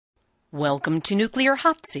Welcome to Nuclear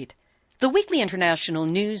Hot Seat, the weekly international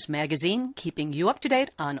news magazine keeping you up to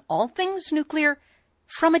date on all things nuclear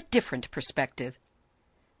from a different perspective.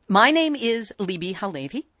 My name is Libbe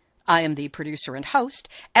HaLevy. I am the producer and host,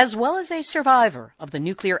 as well as a survivor of the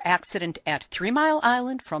nuclear accident at 3 Mile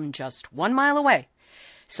Island from just 1 mile away.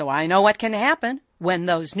 So I know what can happen when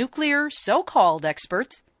those nuclear so-called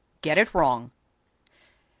experts get it wrong.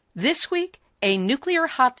 This week, a Nuclear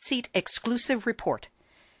Hot Seat exclusive report.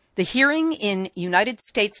 The hearing in United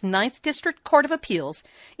States 9th District Court of Appeals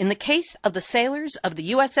in the case of the sailors of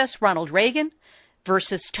the USS Ronald Reagan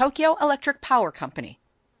versus Tokyo Electric Power Company.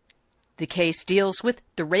 The case deals with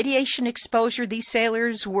the radiation exposure these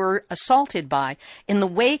sailors were assaulted by in the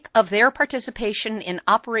wake of their participation in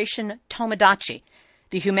Operation Tomodachi,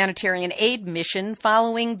 the humanitarian aid mission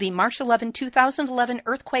following the March 11, 2011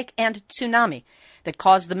 earthquake and tsunami that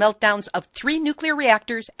caused the meltdowns of 3 nuclear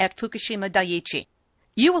reactors at Fukushima Daiichi.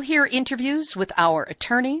 You will hear interviews with our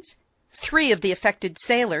attorneys, 3 of the affected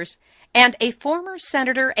sailors, and a former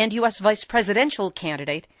senator and U.S. vice presidential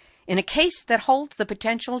candidate in a case that holds the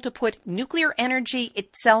potential to put nuclear energy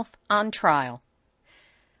itself on trial.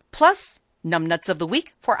 Plus, numbnuts of the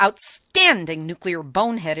week for outstanding nuclear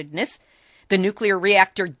boneheadedness, the nuclear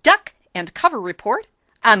reactor duck and cover report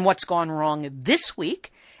on what's gone wrong this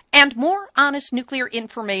week, and more honest nuclear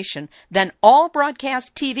information than all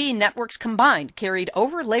broadcast TV networks combined carried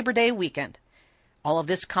over Labor Day weekend. All of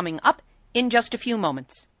this coming up in just a few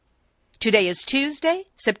moments. Today is Tuesday,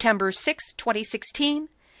 September 6, 2016,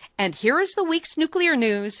 and here is the week's nuclear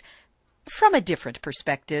news from a different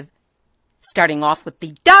perspective. Starting off with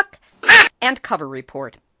the duck and cover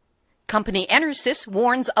report. Company Enersys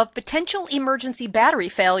warns of potential emergency battery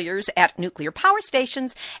failures at nuclear power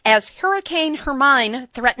stations as Hurricane Hermine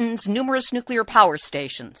threatens numerous nuclear power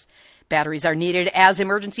stations. Batteries are needed as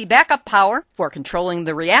emergency backup power for controlling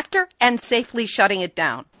the reactor and safely shutting it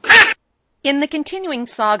down. In the continuing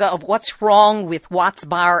saga of what's wrong with Watts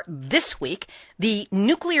Bar this week, the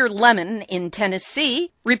Nuclear Lemon in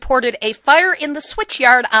Tennessee reported a fire in the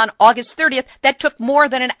switchyard on August 30th that took more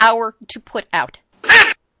than an hour to put out.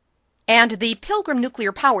 And the Pilgrim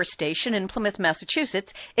Nuclear Power Station in Plymouth,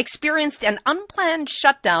 Massachusetts, experienced an unplanned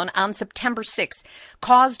shutdown on September 6th,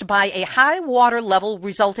 caused by a high water level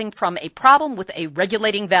resulting from a problem with a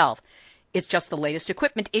regulating valve. It's just the latest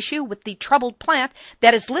equipment issue with the troubled plant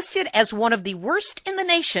that is listed as one of the worst in the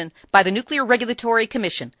nation by the Nuclear Regulatory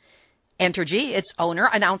Commission. Entergy, its owner,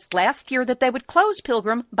 announced last year that they would close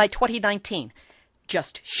Pilgrim by 2019.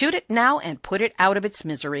 Just shoot it now and put it out of its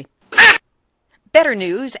misery. Better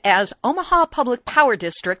news as Omaha Public Power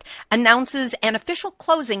District announces an official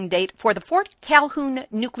closing date for the Fort Calhoun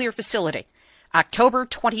nuclear facility, October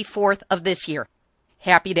 24th of this year.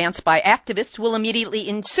 Happy dance by activists will immediately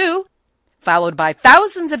ensue, followed by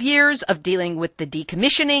thousands of years of dealing with the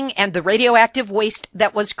decommissioning and the radioactive waste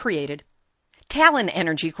that was created. Talon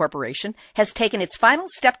Energy Corporation has taken its final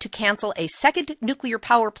step to cancel a second nuclear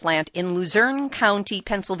power plant in Luzerne County,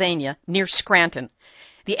 Pennsylvania, near Scranton.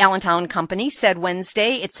 The Allentown Company said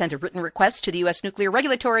Wednesday it sent a written request to the U.S. Nuclear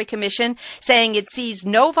Regulatory Commission saying it sees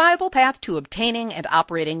no viable path to obtaining and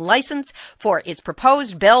operating license for its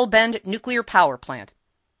proposed Bell Bend nuclear power plant.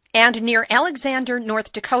 And near Alexander,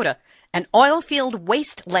 North Dakota, an oil field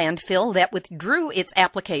waste landfill that withdrew its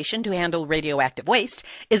application to handle radioactive waste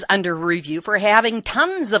is under review for having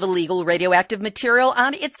tons of illegal radioactive material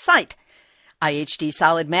on its site. IHD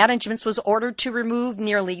Solid Management was ordered to remove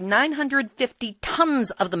nearly 950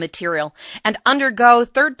 tons of the material and undergo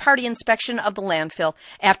third-party inspection of the landfill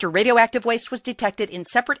after radioactive waste was detected in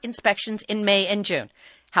separate inspections in May and June.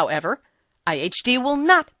 However, IHD will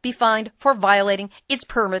not be fined for violating its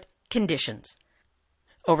permit conditions.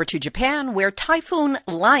 Over to Japan, where Typhoon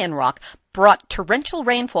Lionrock brought torrential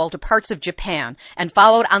rainfall to parts of Japan and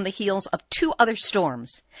followed on the heels of 2 other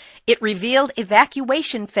storms. It revealed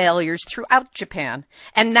evacuation failures throughout Japan,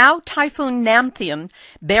 and now Typhoon Namtheon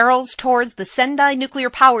barrels towards the Sendai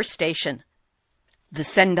nuclear power station. The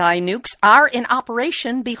Sendai nukes are in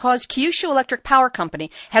operation because Kyushu Electric Power Company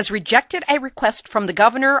has rejected a request from the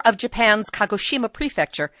governor of Japan's Kagoshima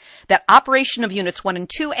Prefecture that operation of Units 1 and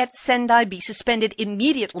 2 at Sendai be suspended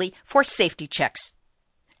immediately for safety checks.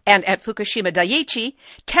 And at Fukushima Daiichi,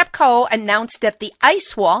 TEPCO announced that the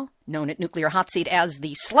ice wall, known at Nuclear Hot Seat as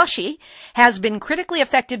the slushy, has been critically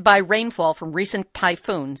affected by rainfall from recent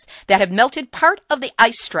typhoons that have melted part of the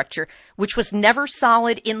ice structure, which was never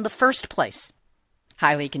solid in the first place.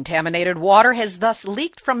 Highly contaminated water has thus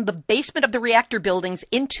leaked from the basement of the reactor buildings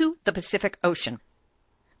into the Pacific Ocean.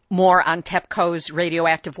 More on TEPCO's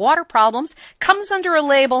radioactive water problems comes under a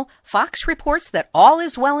label, Fox reports that all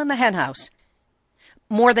is well in the henhouse.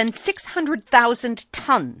 More than 600,000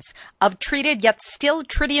 tons of treated yet still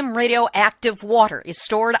tritium radioactive water is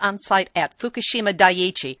stored on site at Fukushima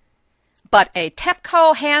Daiichi. But a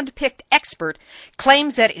TEPCO hand-picked expert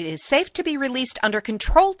claims that it is safe to be released under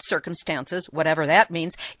controlled circumstances, whatever that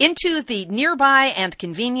means, into the nearby and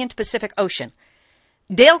convenient Pacific Ocean.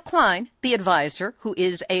 Dale Klein, the advisor, who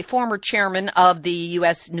is a former chairman of the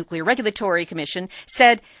U.S. Nuclear Regulatory Commission,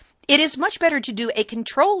 said, "It is much better to do a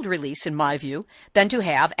controlled release, in my view, than to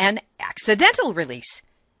have an accidental release."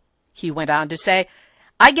 He went on to say,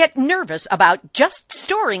 "I get nervous about just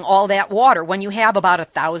storing all that water when you have about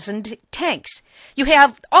 1,000 tanks. You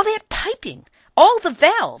have all that piping, all the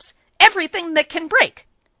valves, everything that can break.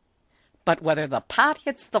 But whether the pot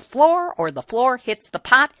hits the floor or the floor hits the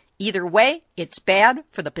pot, either way, it's bad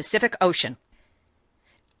for the Pacific Ocean."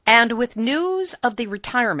 And with news of the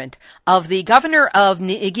retirement of the governor of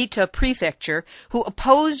Niigata Prefecture, who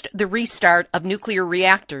opposed the restart of nuclear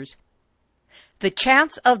reactors, the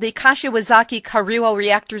chance of the Kashiwazaki Kariwa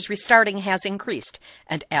reactors restarting has increased,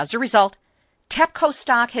 and as a result, TEPCO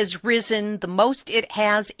stock has risen the most it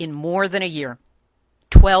has in more than a year,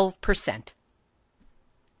 12%.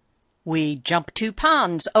 We jump 2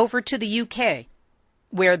 ponds over to the UK,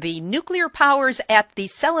 where the nuclear powers at the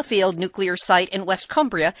Sellafield nuclear site in West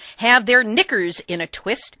Cumbria have their knickers in a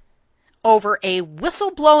twist over a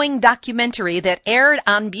whistleblowing documentary that aired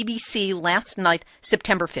on BBC last night,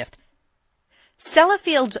 September 5th.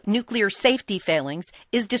 Sellafield's nuclear safety failings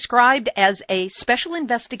is described as a special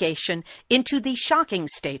investigation into the shocking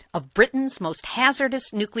state of Britain's most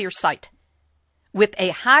hazardous nuclear site. With a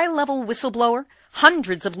high-level whistleblower,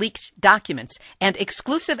 hundreds of leaked documents, and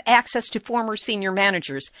exclusive access to former senior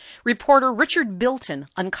managers, reporter Richard Bilton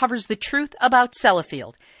uncovers the truth about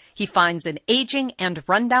Sellafield. He finds an aging and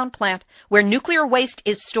rundown plant where nuclear waste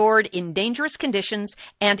is stored in dangerous conditions,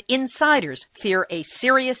 and insiders fear a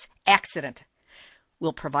serious accident.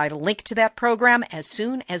 We'll provide a link to that program as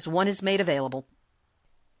soon as one is made available.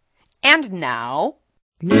 And now,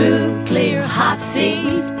 Nuclear Hot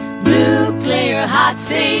Seat, Nuclear Hot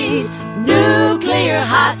Seat, Nuclear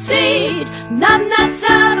Hot Seat, none that's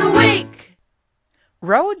out a week.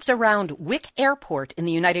 roads around Wick Airport in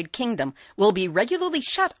the United Kingdom will be regularly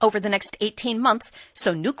shut over the next 18 months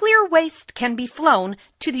so nuclear waste can be flown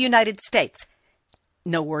to the United States.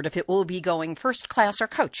 No word if it will be going first class or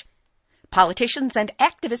coach. Politicians and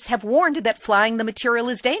activists have warned that flying the material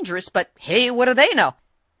is dangerous, but hey, what do they know?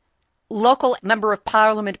 Local Member of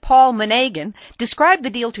Parliament Paul Monaghan described the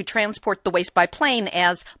deal to transport the waste by plane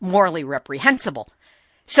as morally reprehensible.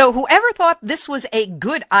 So whoever thought this was a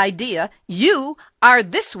good idea, you are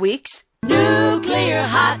this week's Nuclear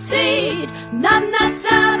Hot Seat, none that's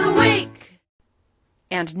out a week.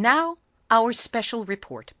 And now, our special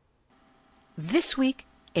report. This week,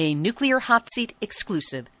 a Nuclear Hot Seat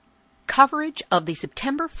exclusive. Coverage of the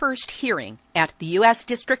September 1st hearing at the U.S.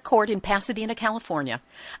 District Court in Pasadena, California,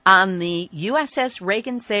 on the USS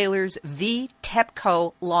Reagan Sailors v.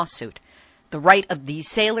 TEPCO lawsuit, the right of these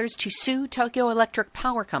sailors to sue Tokyo Electric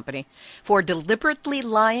Power Company for deliberately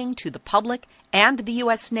lying to the public and the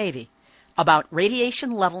U.S. Navy about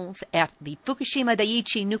radiation levels at the Fukushima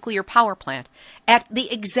Daiichi nuclear power plant at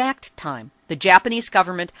the exact time the Japanese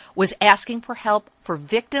government was asking for help for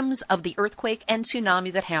victims of the earthquake and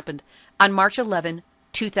tsunami that happened on March 11,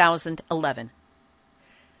 2011.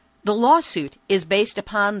 The lawsuit is based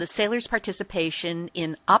upon the sailors' participation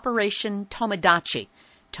in Operation Tomodachi,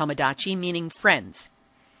 Tomodachi meaning friends.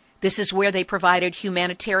 This is where they provided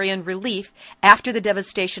humanitarian relief after the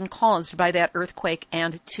devastation caused by that earthquake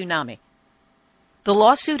and tsunami. The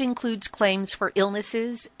lawsuit includes claims for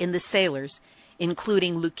illnesses in the sailors,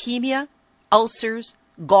 including leukemia, ulcers,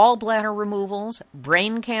 gallbladder removals,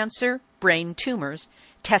 brain cancer, brain tumors,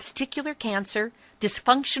 testicular cancer,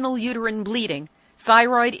 dysfunctional uterine bleeding,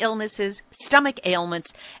 thyroid illnesses, stomach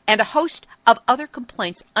ailments, and a host of other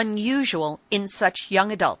complaints unusual in such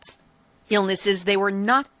young adults. Illnesses they were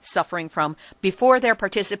not suffering from before their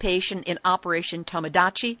participation in Operation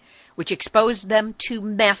Tomodachi, which exposed them to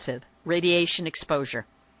massive radiation exposure.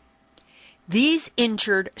 These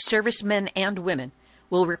injured servicemen and women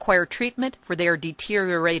will require treatment for their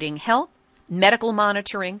deteriorating health, medical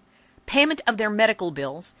monitoring, payment of their medical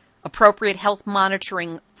bills, appropriate health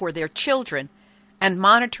monitoring for their children, and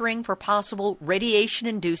monitoring for possible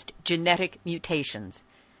radiation-induced genetic mutations.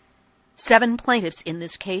 7 plaintiffs in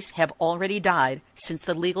this case have already died since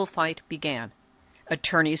the legal fight began.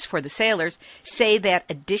 Attorneys for the sailors say that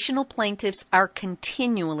additional plaintiffs are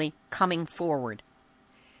continually coming forward.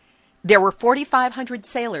 There were 4,500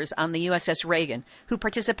 sailors on the USS Reagan who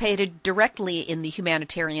participated directly in the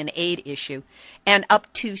humanitarian aid issue, and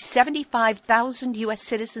up to 75,000 U.S.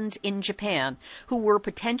 citizens in Japan who were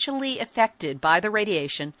potentially affected by the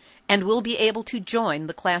radiation and will be able to join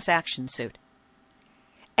the class action suit.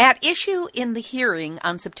 At issue in the hearing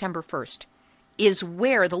on September 1st is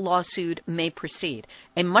where the lawsuit may proceed,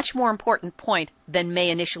 a much more important point than may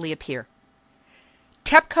initially appear.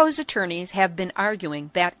 TEPCO's attorneys have been arguing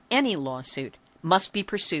that any lawsuit must be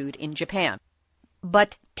pursued in Japan.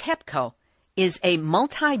 But TEPCO is a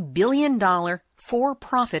multi-billion-dollar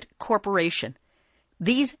for-profit corporation.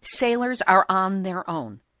 These sailors are on their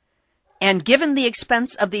own. And given the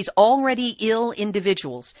expense of these already ill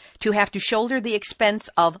individuals to have to shoulder the expense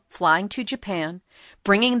of flying to Japan,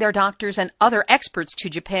 bringing their doctors and other experts to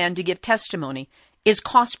Japan to give testimony, is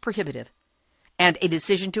cost-prohibitive. And a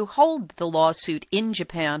decision to hold the lawsuit in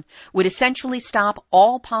Japan would essentially stop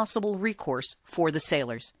all possible recourse for the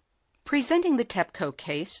sailors. Presenting the TEPCO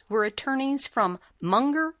case were attorneys from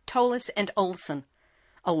Munger, Tolis, and Olson,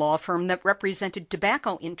 a law firm that represented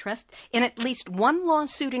tobacco interests in at least one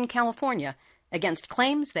lawsuit in California against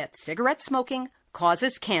claims that cigarette smoking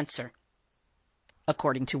causes cancer.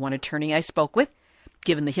 According to one attorney I spoke with,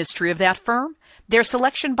 given the history of that firm, their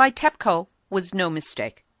selection by TEPCO was no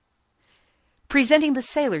mistake. Presenting the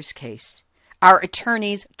sailors' case are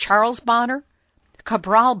attorneys Charles Bonner,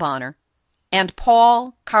 Cabral Bonner, and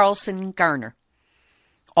Paul Carlson Garner.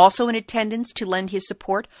 Also in attendance to lend his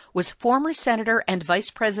support was former Senator and Vice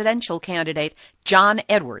Presidential candidate John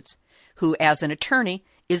Edwards, who, as an attorney,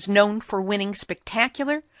 is known for winning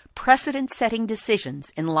spectacular, precedent-setting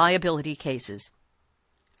decisions in liability cases.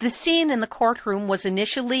 The scene in the courtroom was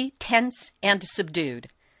initially tense and subdued.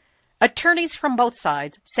 Attorneys from both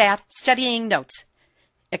sides sat studying notes,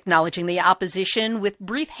 acknowledging the opposition with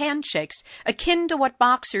brief handshakes akin to what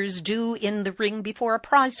boxers do in the ring before a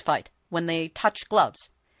prize fight when they touch gloves.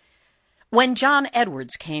 When John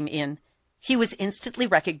Edwards came in, he was instantly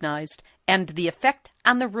recognized, and the effect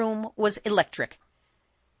on the room was electric.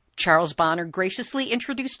 Charles Bonner graciously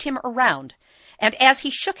introduced him around, and as he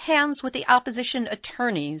shook hands with the opposition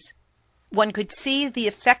attorneys, one could see the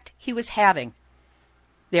effect he was having.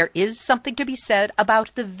 There is something to be said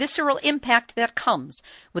about the visceral impact that comes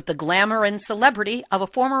with the glamour and celebrity of a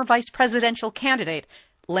former vice presidential candidate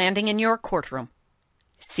landing in your courtroom.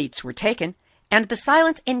 Seats were taken, and the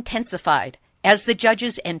silence intensified as the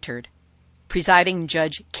judges entered. Presiding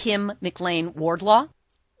Judge Kim McLean Wardlaw,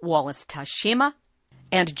 Wallace Tashima,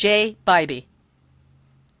 and Jay Bybee.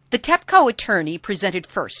 The TEPCO attorney presented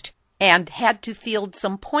first and had to field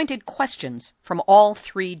some pointed questions from all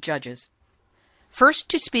three judges. First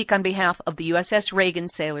to speak on behalf of the USS Reagan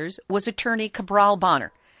Sailors was attorney Cabral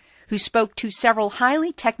Bonner, who spoke to several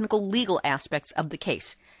highly technical legal aspects of the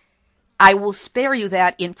case. I will spare you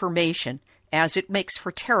that information, as it makes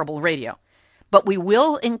for terrible radio, but we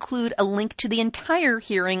will include a link to the entire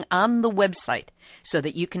hearing on the website so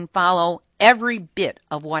that you can follow every bit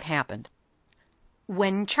of what happened.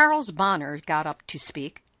 When Charles Bonner got up to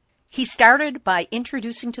speak, he started by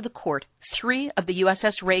introducing to the court three of the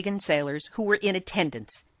USS Reagan sailors who were in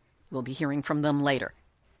attendance. We'll be hearing from them later.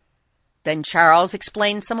 Then Charles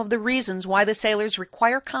explained some of the reasons why the sailors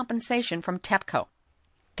require compensation from TEPCO.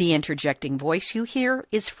 The interjecting voice you hear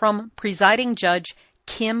is from presiding Judge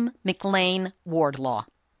Kim McLean Wardlaw.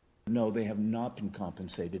 No, they have not been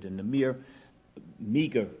compensated, and the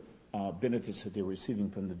meager benefits that they're receiving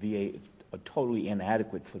from the VA are totally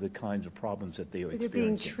inadequate for the kinds of problems that they are experiencing. They're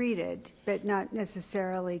being treated, but not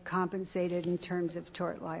necessarily compensated in terms of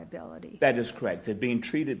tort liability. That is correct. They're being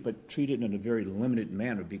treated, but treated in a very limited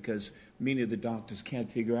manner because many of the doctors can't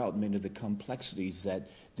figure out many of the complexities that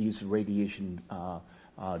these radiation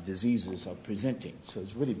diseases are presenting. So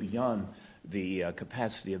it's really beyond the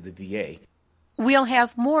capacity of the VA. We'll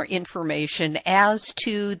have more information as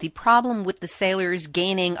to the problem with the sailors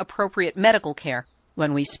gaining appropriate medical care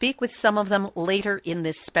when we speak with some of them later in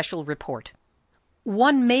this special report.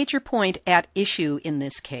 One major point at issue in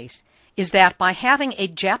this case is that by having a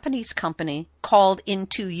Japanese company called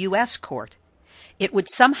into U.S. court, it would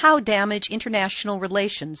somehow damage international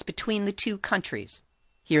relations between the two countries.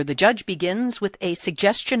 Here the judge begins with a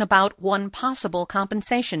suggestion about one possible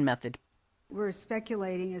compensation method. We're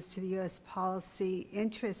speculating as to the U.S. policy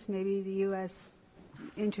interests. Maybe the U.S.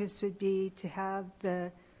 interest would be to have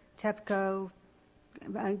the TEPCO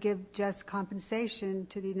give just compensation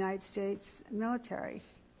to the United States military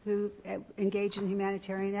who engage in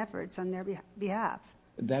humanitarian efforts on their behalf.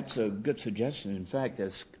 That's a good suggestion. In fact,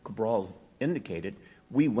 as Cabral indicated,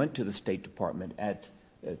 we went to the State Department at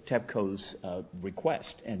TEPCO's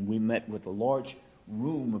request, and we met with a large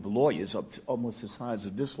room of lawyers, almost the size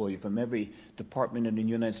of this lawyer, from every department in the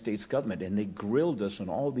United States government, and they grilled us on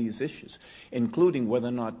all these issues, including whether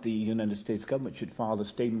or not the United States government should file a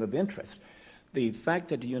statement of interest. The fact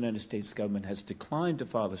that the United States government has declined to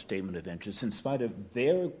file a statement of interest in spite of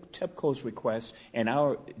their TEPCO's request and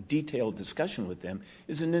our detailed discussion with them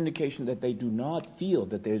is an indication that they do not feel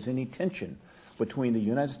that there's any tension between the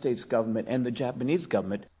United States government and the Japanese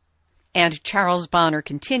government. And Charles Bonner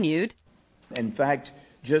continued, in fact,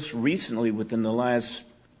 just recently, within the last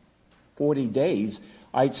 40 days,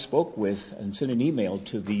 I spoke with and sent an email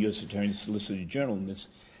to the U.S. Attorney Solicitor General, Ms.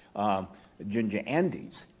 Ginger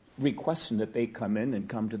Andes, requesting that they come in and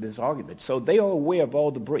come to this argument. So they are aware of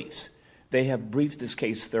all the briefs. They have briefed this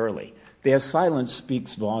case thoroughly. Their silence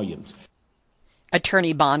speaks volumes.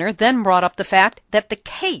 Attorney Bonner then brought up the fact that the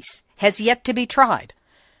case has yet to be tried.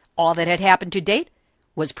 All that had happened to date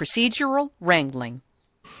was procedural wrangling.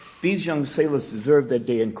 These young sailors deserve their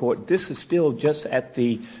day in court. This is still just at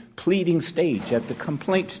the pleading stage, at the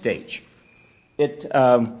complaint stage.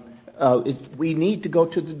 We need to go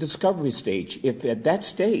to the discovery stage. If at that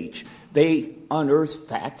stage they unearth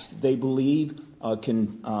facts they believe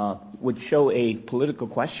would show a political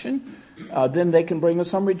question, then they can bring a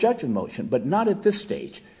summary judgment motion, but not at this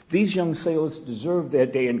stage. These young sailors deserve their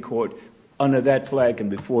day in court under that flag and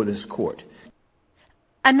before this court.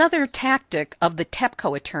 Another tactic of the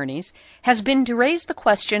TEPCO attorneys has been to raise the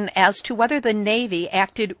question as to whether the Navy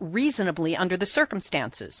acted reasonably under the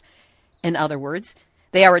circumstances. In other words,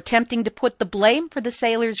 they are attempting to put the blame for the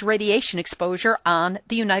sailors' radiation exposure on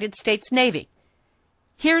the United States Navy.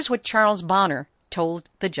 Here's what Charles Bonner told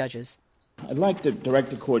the judges. I'd like to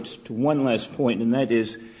direct the courts to one last point, and that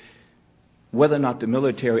is whether or not the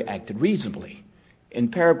military acted reasonably. In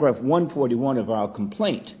paragraph 141 of our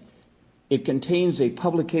complaint, it contains a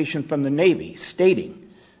publication from the Navy stating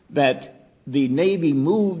that the Navy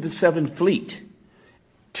moved the 7th Fleet,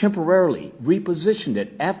 temporarily repositioned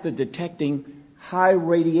it after detecting high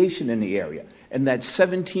radiation in the area, and that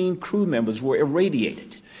 17 crew members were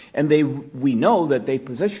irradiated. And we know that they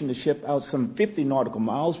positioned the ship out some 50 nautical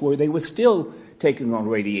miles where they were still taking on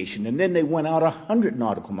radiation. And then they went out 100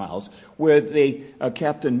 nautical miles where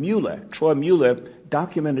Captain Mueller, Troy Mueller,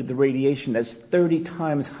 documented the radiation that's 30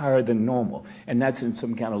 times higher than normal. And that's in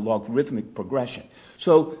some kind of logarithmic progression.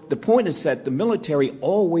 So the point is that the military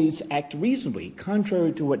always act reasonably,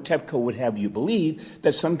 contrary to what TEPCO would have you believe,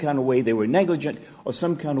 that some kind of way they were negligent or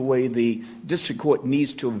some kind of way the district court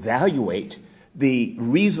needs to evaluate the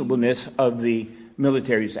reasonableness of the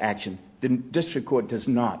military's action. The district court does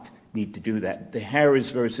not need to do that. The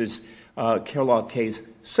Harris versus Kellogg case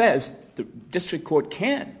says the district court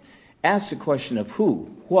can ask the question of who,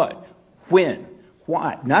 what, when,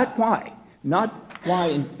 why, not why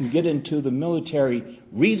and get into the military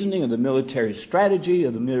reasoning or the military strategy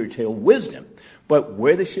or the military wisdom, but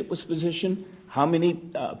where the ship was positioned, how many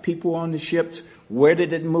people were on the ships, where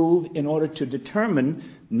did it move, in order to determine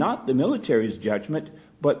not the military's judgment,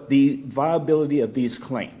 but the viability of these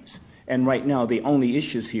claims. And right now, the only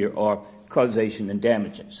issues here are causation and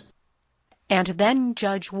damages. And then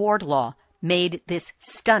Judge Wardlaw made this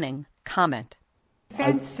stunning comment.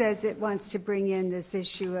 Defense says it wants to bring in this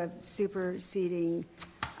issue of superseding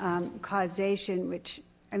causation, which,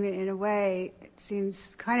 I mean, in a way, it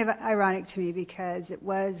seems kind of ironic to me because it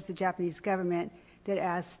was the Japanese government that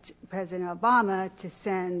asked President Obama to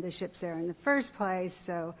send the ships there in the first place.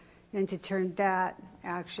 So then to turn that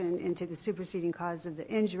action into the superseding cause of the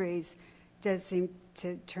injuries does seem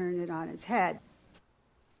to turn it on its head.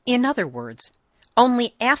 In other words,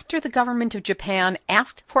 only after the government of Japan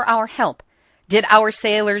asked for our help did our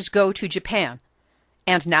sailors go to Japan.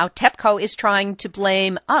 And now TEPCO is trying to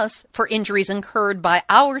blame us for injuries incurred by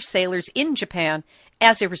our sailors in Japan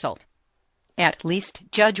as a result. At least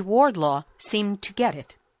Judge Wardlaw seemed to get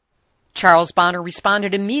it. Charles Bonner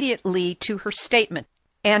responded immediately to her statement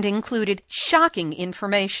and included shocking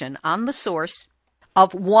information on the source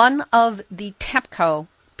of one of the TEPCO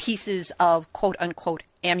pieces of quote-unquote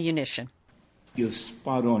ammunition. You're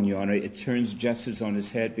spot on, Your Honor. It turns justice on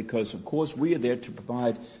its head because, of course, we are there to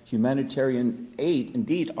provide humanitarian aid.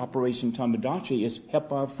 Indeed, Operation Tomodachi has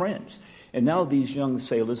helped our friends. And now these young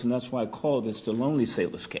sailors, and that's why I call this the lonely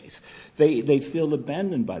sailors case, they feel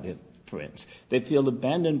abandoned by their friends. They feel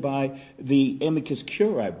abandoned by the amicus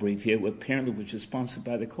curiae brief here, apparently which is sponsored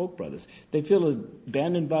by the Koch brothers. They feel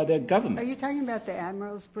abandoned by their government. Are you talking about the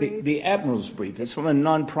Admiral's brief? The Admiral's brief. It's from a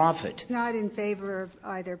nonprofit. It's not in favor of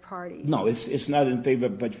either party. No, it's not in favor,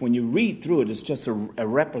 but when you read through it, it's just a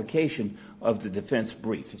replication of the defense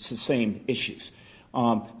brief. It's the same issues.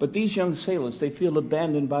 But these young sailors, they feel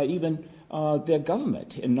abandoned by even their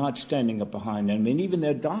government in not standing up behind them, and even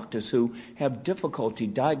their doctors who have difficulty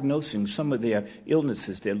diagnosing some of their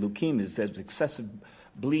illnesses, their leukemias, their excessive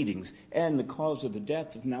bleedings, and the cause of the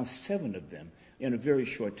death of now 7 of them in a very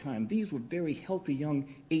short time. These were very healthy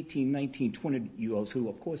young 18, 19, 20-year-olds who,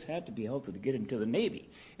 of course, had to be healthy to get into the Navy,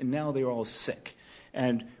 and now they're all sick.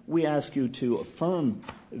 And we ask you to affirm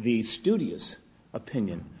the studious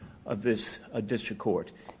opinion of this district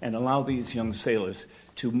court and allow these young sailors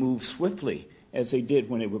to move swiftly, as they did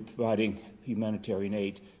when they were providing humanitarian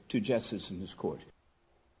aid, to justice in this court.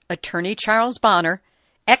 Attorney Charles Bonner.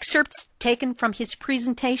 Excerpts taken from his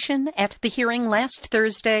presentation at the hearing last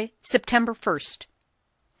Thursday, September 1st.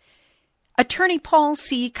 Attorney Paul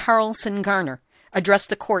C. Carlson Garner addressed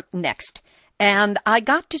the court next, and I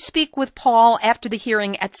got to speak with Paul after the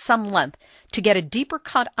hearing at some length to get a deeper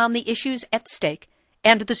cut on the issues at stake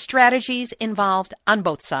and the strategies involved on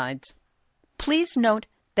both sides. Please note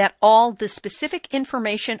that all the specific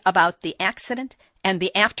information about the accident and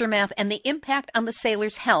the aftermath and the impact on the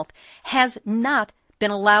sailors' health has not been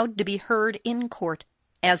allowed to be heard in court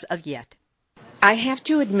as of yet. I have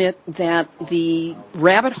to admit that the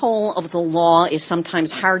rabbit hole of the law is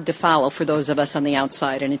sometimes hard to follow for those of us on the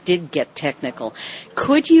outside, and it did get technical.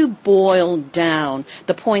 Could you boil down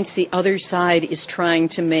the points the other side is trying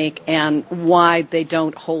to make and why they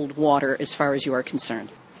don't hold water as far as you are concerned?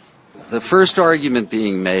 The first argument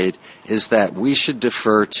being made is that we should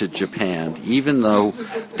defer to Japan, even though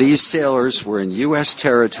these sailors were in U.S.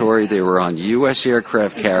 territory, they were on U.S.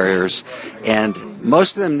 aircraft carriers, and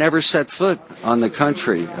most of them never set foot on the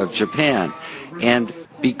country of Japan. And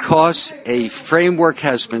because a framework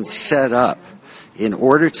has been set up in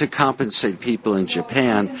order to compensate people in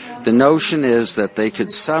Japan, the notion is that they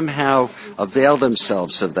could somehow avail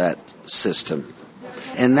themselves of that system.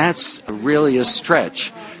 And that's really a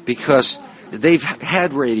stretch, because they've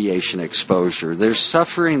had radiation exposure. They're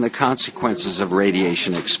suffering the consequences of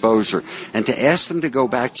radiation exposure. And to ask them to go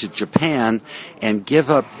back to Japan and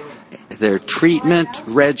give up their treatment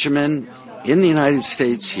regimen in the United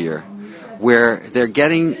States here, where they're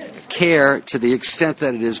getting care to the extent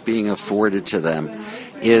that it is being afforded to them,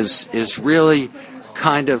 is really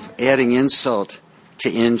kind of adding insult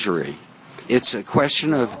to injury. It's a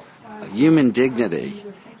question of human dignity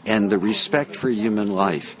and the respect for human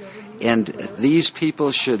life. And these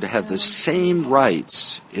people should have the same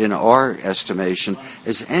rights, in our estimation,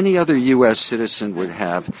 as any other U.S. citizen would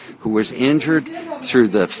have who was injured through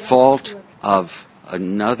the fault of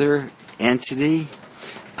another entity,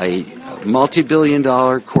 a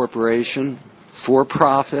multi-billion-dollar corporation, for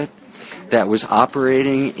profit, that was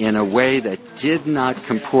operating in a way that did not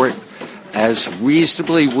comport as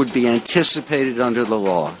reasonably would be anticipated under the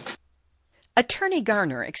law. Attorney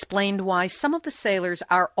Garner explained why some of the sailors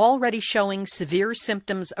are already showing severe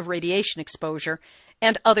symptoms of radiation exposure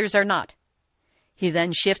and others are not. He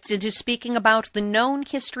then shifts into speaking about the known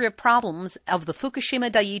history of problems of the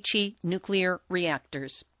Fukushima Daiichi nuclear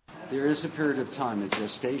reactors. There is a period of time, a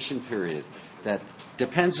gestation period, that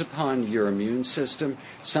depends upon your immune system.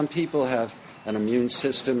 Some people have an immune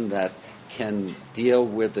system that can deal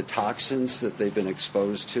with the toxins that they've been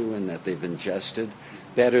exposed to and that they've ingested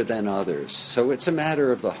better than others. So it's a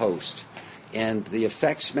matter of the host. And the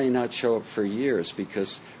effects may not show up for years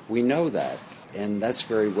because we know that, and that's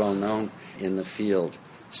very well known in the field.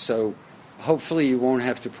 So hopefully you won't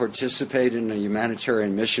have to participate in a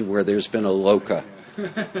humanitarian mission where there's been a LOCA,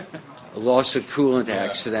 a loss of coolant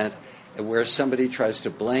accident, where somebody tries to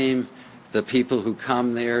blame the people who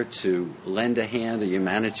come there to lend a hand a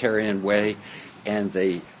humanitarian way, and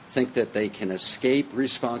they think that they can escape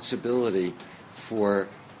responsibility for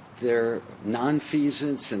their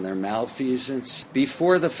nonfeasance and their malfeasance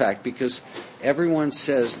before the fact, because everyone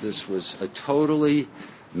says this was a totally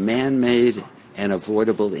man-made and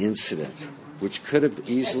avoidable incident, which could have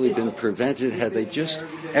easily been prevented had they just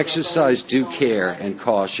exercised due care and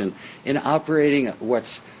caution in operating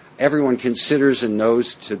what everyone considers and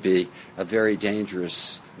knows to be a very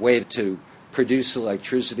dangerous way to produce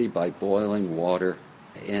electricity by boiling water,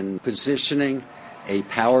 in positioning a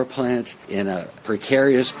power plant in a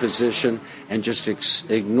precarious position and just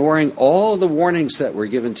ignoring all the warnings that were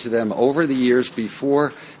given to them over the years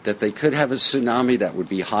before, that they could have a tsunami that would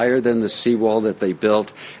be higher than the seawall that they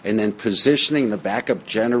built, and then positioning the backup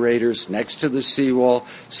generators next to the seawall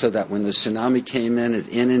so that when the tsunami came in, it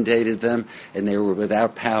inundated them and they were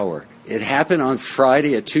without power. It happened on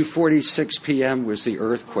Friday at 2:46 p.m. was the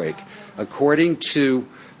earthquake. According to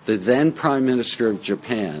the then Prime Minister of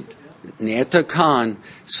Japan, Nieto Khan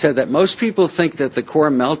said that most people think that the core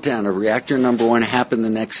meltdown of reactor number 1 happened the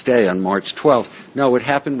next day on March 12th. No, it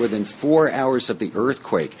happened within 4 hours of the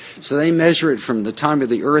earthquake. So they measure it from the time of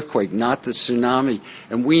the earthquake, not the tsunami.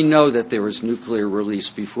 And we know that there was nuclear release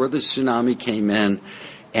before the tsunami came in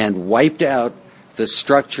and wiped out the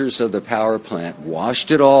structures of the power plant,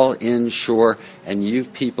 washed it all inshore, and you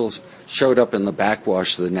people showed up in the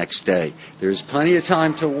backwash the next day. There's plenty of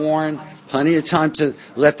time to warn, plenty of time to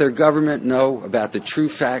let their government know about the true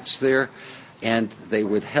facts there, and they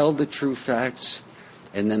withheld the true facts,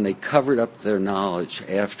 and then they covered up their knowledge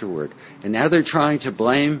afterward. And now they're trying to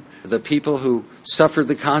blame the people who suffered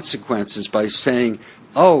the consequences by saying,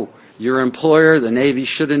 oh, your employer, the Navy,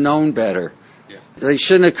 should have known better. They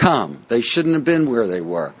shouldn't have come. They shouldn't have been where they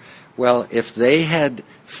were. Well, if they had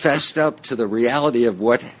fessed up to the reality of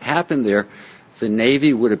what happened there, the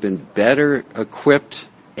Navy would have been better equipped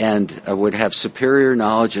and would have superior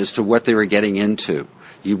knowledge as to what they were getting into.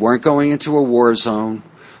 You weren't going into a war zone.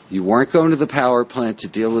 You weren't going to the power plant to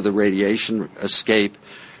deal with the radiation escape.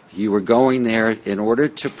 You were going there in order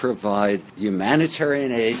to provide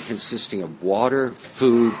humanitarian aid consisting of water,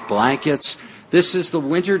 food, blankets. This is the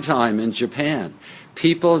wintertime in Japan.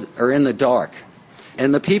 People are in the dark.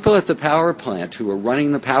 And the people at the power plant who were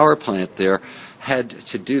running the power plant there had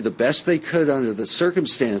to do the best they could under the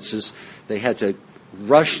circumstances. They had to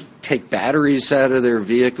rush, take batteries out of their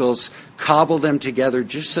vehicles, cobble them together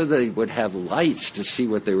just so they would have lights to see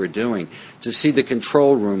what they were doing, to see the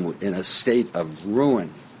control room in a state of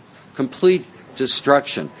ruin, complete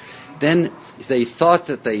destruction. Then they thought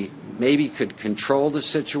that they maybe could control the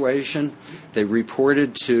situation. They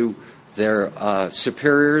reported to their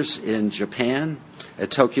superiors in Japan at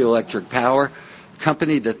Tokyo Electric Power, a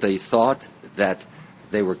company that they thought that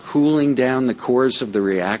they were cooling down the cores of the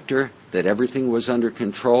reactor, that everything was under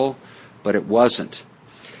control, but it wasn't.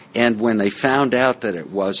 And when they found out that it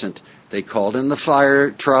wasn't, they called in the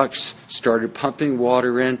fire trucks, started pumping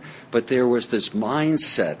water in, but there was this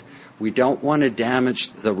mindset, we don't want to damage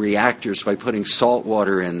the reactors by putting salt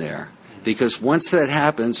water in there, because once that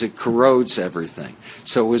happens, it corrodes everything.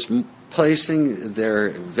 So it was placing their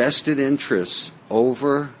vested interests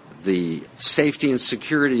over the safety and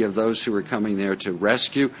security of those who were coming there to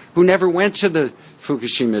rescue, who never went to the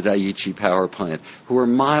Fukushima Daiichi power plant, who were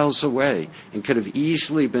miles away and could have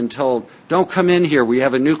easily been told, don't come in here, we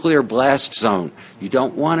have a nuclear blast zone. You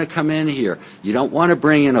don't want to come in here. You don't want to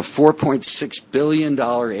bring in a $4.6 billion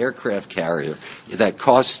aircraft carrier that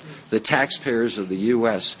cost the taxpayers of the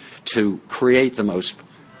U.S. to create the most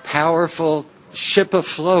powerful ship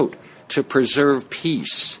afloat to preserve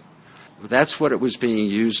peace. That's what it was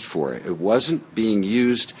being used for. It wasn't being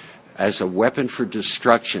used as a weapon for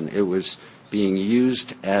destruction. It was being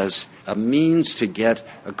used as a means to get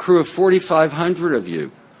a crew of 4,500 of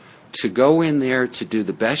you to go in there to do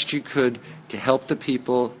the best you could to help the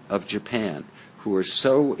people of Japan who were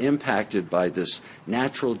so impacted by this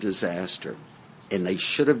natural disaster. And they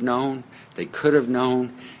should have known, they could have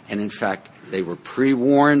known, and in fact, they were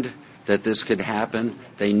pre-warned that this could happen.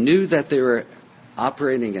 They knew that they were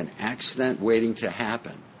operating an accident waiting to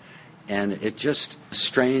happen. And it just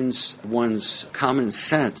strains one's common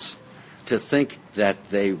sense to think that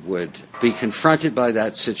they would be confronted by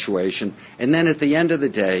that situation, and then at the end of the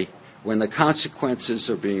day, when the consequences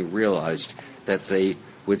are being realized, that they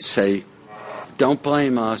would say, don't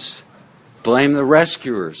blame us, blame the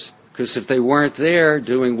rescuers, because if they weren't there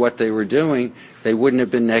doing what they were doing, they wouldn't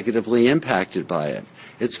have been negatively impacted by it.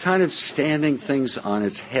 It's kind of standing things on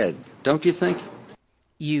its head, don't you think?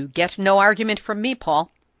 You get no argument from me,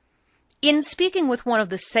 Paul. In speaking with one of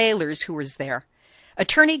the sailors who was there,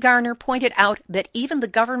 Attorney Garner pointed out that even the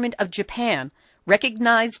government of Japan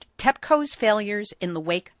recognized TEPCO's failures in the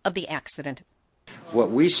wake of the accident.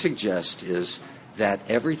 What we suggest is that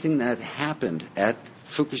everything that happened at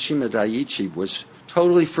Fukushima Daiichi was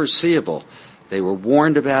totally foreseeable. They were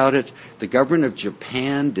warned about it. The government of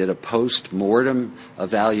Japan did a post-mortem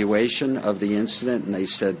evaluation of the incident, and they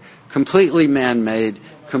said completely man-made,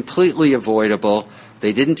 completely avoidable.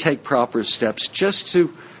 They didn't take proper steps just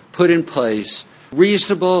to put in place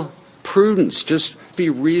reasonable prudence. Just be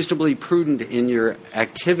reasonably prudent in your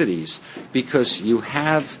activities, because you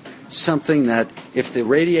have something that if the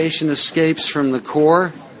radiation escapes from the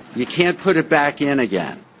core, you can't put it back in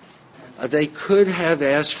again. They could have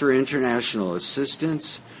asked for international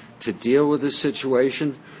assistance to deal with the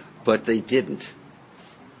situation, but they didn't.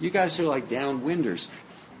 You guys are like downwinders.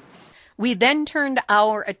 We then turned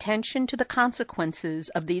our attention to the consequences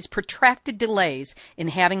of these protracted delays in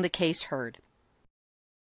having the case heard.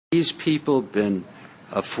 These people have been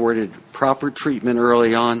afforded proper treatment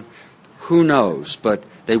early on, Who knows? But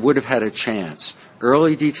they would have had a chance.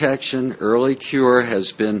 Early detection, early cure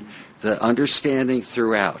has been the understanding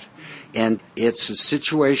throughout. And it's a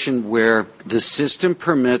situation where the system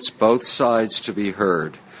permits both sides to be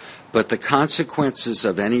heard, but the consequences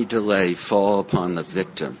of any delay fall upon the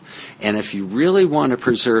victim. And if you really want to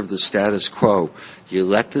preserve the status quo, you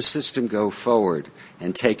let the system go forward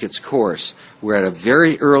and take its course. We're at a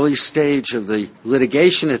very early stage of the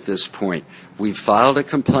litigation at this point. We filed a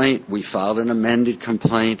complaint, we filed an amended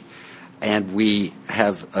complaint, and we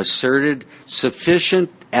have asserted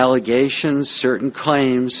sufficient allegations, certain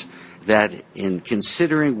claims, that in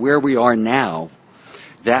considering where we are now,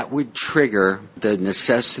 that would trigger the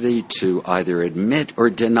necessity to either admit or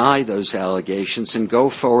deny those allegations and go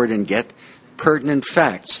forward and get pertinent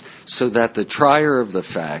facts so that the trier of the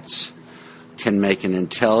facts can make an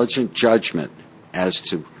intelligent judgment as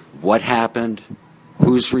to what happened,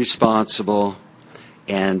 who's responsible,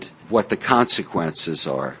 and what the consequences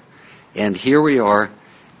are. And here we are.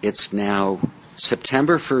 It's now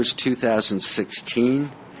September 1st,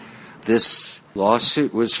 2016. This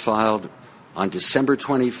lawsuit was filed on December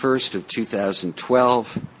 21st of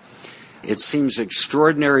 2012. It seems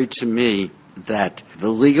extraordinary to me that the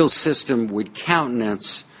legal system would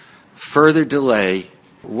countenance further delay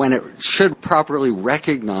when it should properly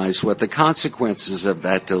recognize what the consequences of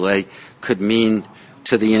that delay could mean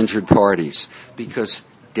to the injured parties, because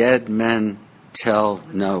dead men tell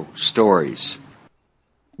no stories.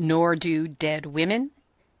 Nor do dead women,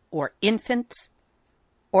 or infants,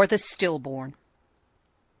 or the stillborn.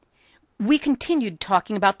 We continued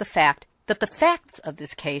talking about the fact that the facts of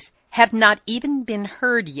this case have not even been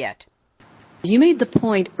heard yet. You made the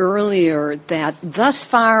point earlier that thus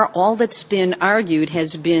far all that's been argued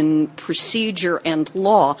has been procedure and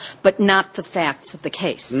law, but not the facts of the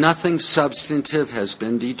case. Nothing substantive has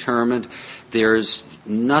been determined. There's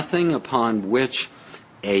nothing upon which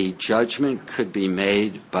a judgment could be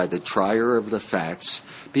made by the trier of the facts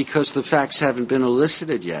because the facts haven't been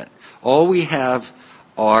elicited yet. All we have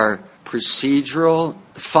are procedural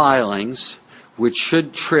filings which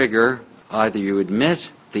should trigger either you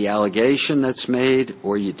admit the allegation that's made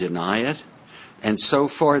or you deny it. And so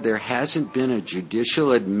far there hasn't been a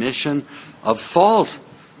judicial admission of fault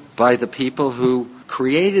by the people who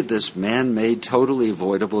created this man-made, totally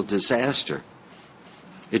avoidable disaster.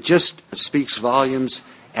 It just speaks volumes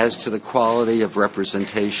as to the quality of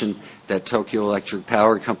representation that Tokyo Electric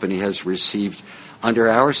Power Company has received under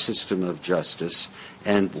our system of justice.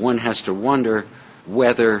 And one has to wonder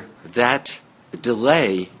whether that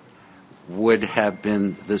delay would have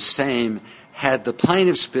been the same had the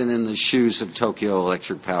plaintiffs been in the shoes of Tokyo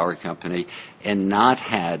Electric Power Company and not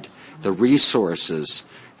had the resources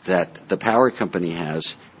that the power company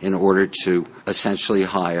has in order to essentially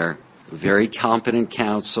hire very competent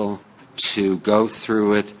counsel to go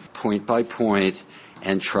through it point by point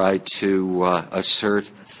and try to assert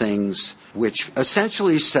things which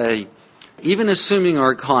essentially say, even assuming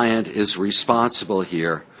our client is responsible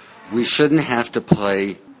here, we shouldn't have to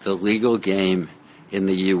play the legal game in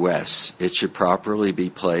the U.S. It should properly be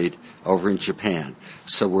played over in Japan.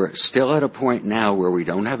 So we're still at a point now where we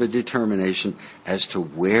don't have a determination as to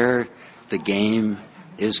where the game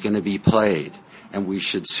is going to be played. And we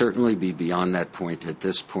should certainly be beyond that point at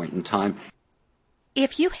this point in time.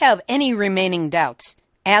 If you have any remaining doubts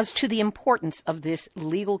as to the importance of this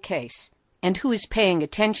legal case and who is paying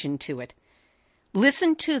attention to it,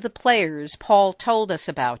 listen to the players Paul told us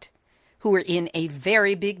about, who were in a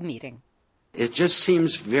very big meeting. It just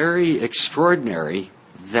seems very extraordinary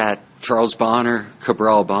that Charles Bonner,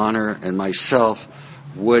 Cabral Bonner, and myself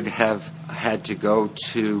would have had to go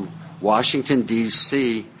to Washington,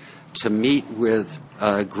 D.C. to meet with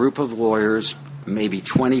a group of lawyers, maybe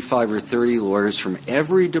 25 or 30 lawyers from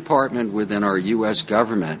every department within our U.S.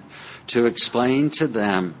 government, to explain to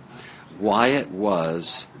them why it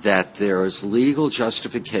was that there is legal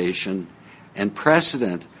justification and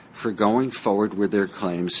precedent for going forward with their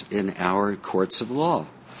claims in our courts of law.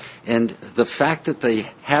 And the fact that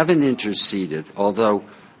they haven't interceded, although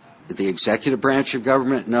the executive branch of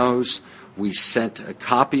government knows, we sent a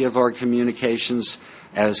copy of our communications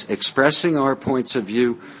as expressing our points of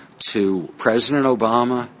view to President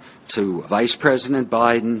Obama, to Vice President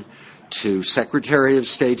Biden, to Secretary of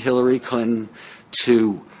State Hillary Clinton,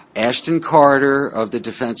 to Ashton Carter of the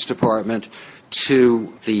Defense Department,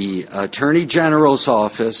 to the Attorney General's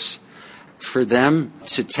office, for them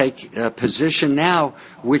to take a position now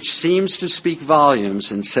which seems to speak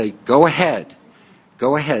volumes and say, go ahead,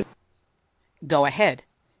 go ahead. Go ahead,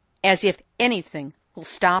 as if anything will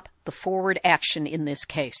stop the forward action in this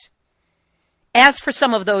case. As for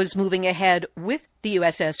some of those moving ahead with the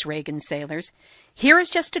USS Reagan Sailors, here is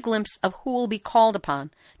just a glimpse of who will be called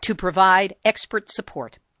upon to provide expert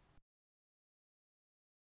support.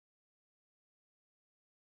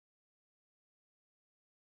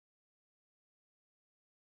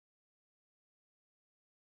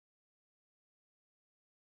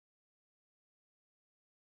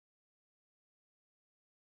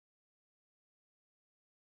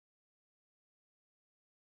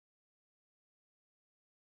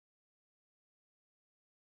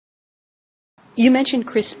 You mentioned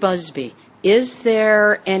Chris Busby. Is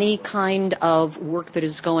there any kind of work that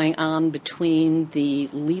is going on between the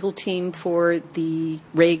legal team for the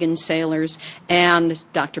Reagan Sailors and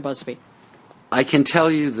Dr. Busby? I can tell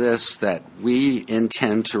you this, that we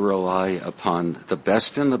intend to rely upon the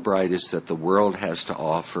best and the brightest that the world has to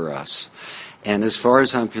offer us. And as far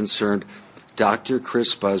as I'm concerned, Dr.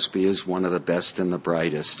 Chris Busby is one of the best and the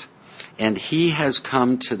brightest. And he has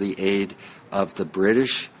come to the aid of the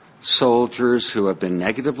British soldiers who have been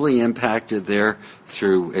negatively impacted there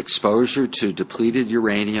through exposure to depleted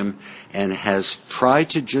uranium, and has tried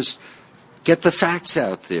to just get the facts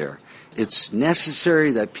out there. It's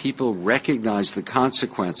necessary that people recognize the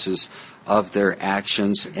consequences of their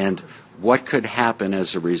actions and what could happen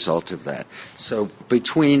as a result of that. So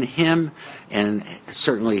between him and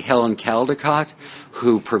certainly Helen Caldecott,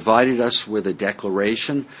 who provided us with a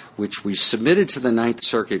declaration which we submitted to the Ninth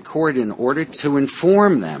Circuit Court in order to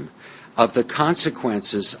inform them of the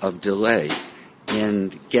consequences of delay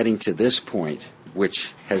in getting to this point,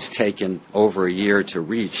 which has taken over a year to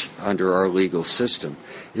reach under our legal system,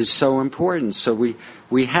 is so important. So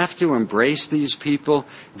we have to embrace these people.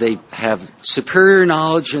 They have superior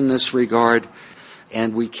knowledge in this regard,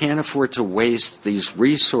 and we can't afford to waste these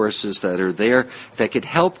resources that are there that could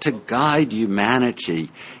help to guide humanity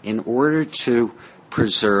in order to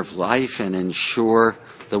preserve life and ensure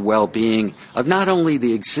the well-being of not only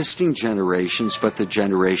the existing generations, but the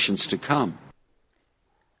generations to come.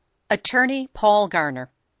 Attorney Paul Garner.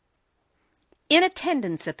 In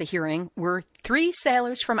attendance at the hearing were 3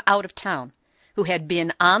 sailors from out of town who had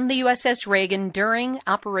been on the USS Reagan during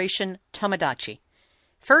Operation Tomodachi.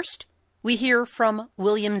 First, we hear from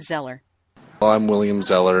William Zeller. Well, I'm William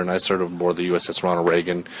Zeller, and I served aboard the USS Ronald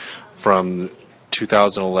Reagan from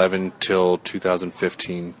 2011 till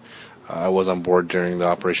 2015. I was on board during the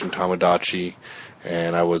Operation Tomodachi,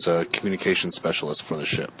 and I was a communications specialist for the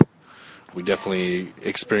ship. We definitely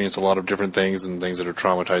experienced a lot of different things and things that are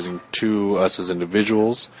traumatizing to us as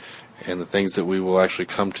individuals, and the things that we will actually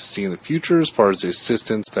come to see in the future as far as the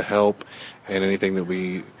assistance, the help, and anything that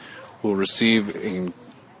we will receive in,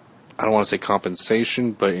 I don't want to say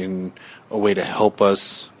compensation, but in a way to help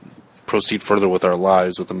us proceed further with our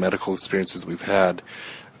lives, with the medical experiences we've had.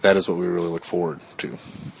 That is what we really look forward to.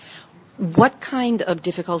 What kind of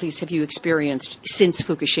difficulties have you experienced since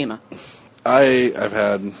Fukushima? I've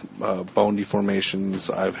had bone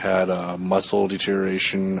deformations, I've had muscle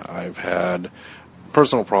deterioration, I've had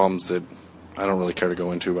personal problems that I don't really care to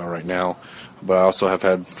go into about right now, but I also have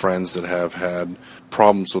had friends that have had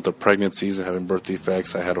problems with their pregnancies and having birth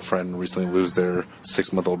defects. I had a friend recently lose their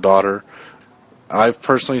 6-month-old daughter. I've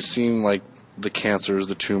personally seen like the cancers,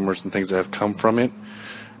 the tumors, and things that have come from it.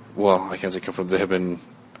 Well, I can't say come from, they have been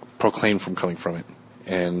proclaimed from coming from it.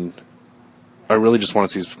 And I really just want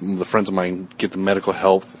to see the friends of mine get the medical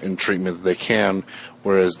help and treatment that they can,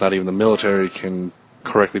 whereas not even the military can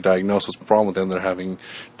correctly diagnose what's the problem with them. They're having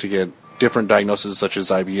to get different diagnoses such as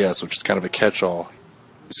IBS, which is kind of a catch-all.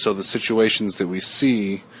 So the situations that we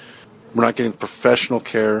see, we're not getting professional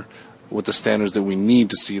care with the standards that we need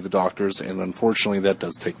to see the doctors, and unfortunately that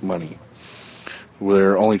does take money.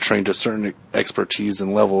 We're only trained to a certain expertise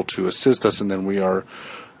and level to assist us, and then we are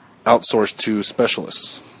outsourced to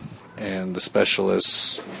specialists. And the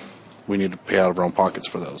specialists, we need to pay out of our own pockets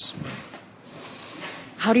for those.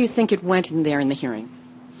 How do you think it went in there in the hearing?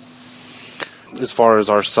 As far as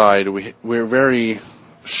our side, we're very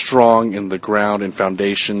strong in the ground and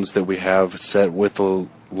foundations that we have set with the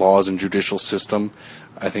laws and judicial system.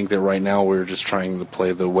 I think that right now we're just trying to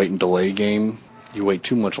play the wait and delay game. You wait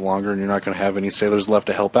too much longer and you're not going to have any sailors left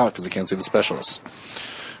to help out because they can't see the specialists.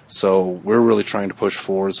 So we're really trying to push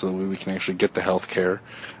forward so that we can actually get the health care.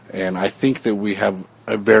 And I think that we have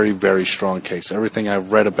a very, very strong case. Everything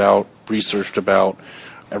I've read about, researched about,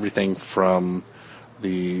 everything from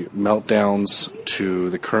the meltdowns to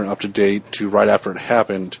the current up-to-date to right after it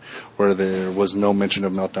happened, where there was no mention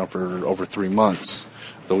of meltdown for over 3 months.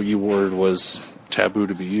 The E word was taboo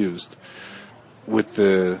to be used. With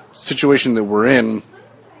the situation that we're in,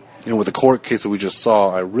 and with the court case that we just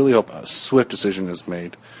saw, I really hope a swift decision is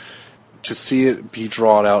made. to see it be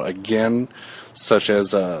drawn out again, such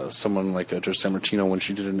as someone like Judge Sammartino, when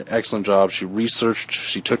she did an excellent job, she researched,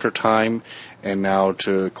 she took her time, and now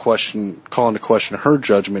to call into question her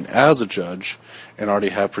judgment as a judge and already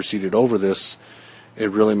have proceeded over this, it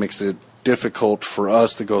really makes it difficult for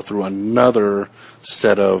us to go through another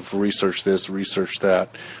set of research this, research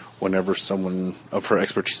that, whenever someone of her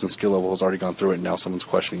expertise and skill level has already gone through it, and now someone's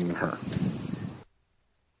questioning even her.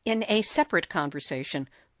 In a separate conversation,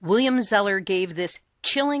 William Zeller gave this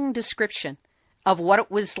chilling description of what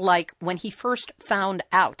it was like when he first found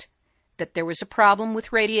out that there was a problem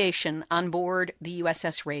with radiation on board the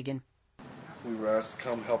USS Reagan. We were asked to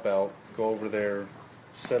come help out, go over there,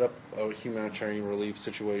 set up a humanitarian relief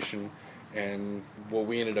situation, and what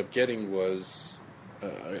we ended up getting was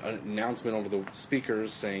an announcement over the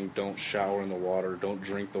speakers saying don't shower in the water, don't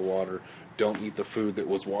drink the water, don't eat the food that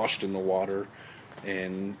was washed in the water,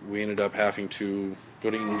 and we ended up having to go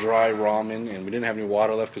to eating dry ramen, and we didn't have any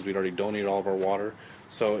water left because we'd already donated all of our water.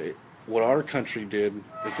 So what our country did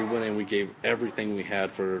is we went in, we gave everything we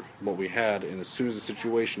had for what we had, and as soon as the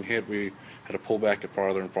situation hit, we had to pull back it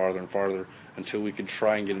farther and farther and farther until we could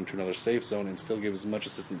try and get into another safe zone and still give as much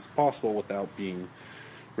assistance as possible without being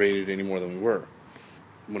rated any more than we were.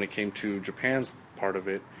 When it came to Japan's part of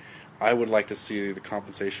it, I would like to see the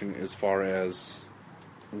compensation as far as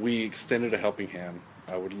we extended a helping hand.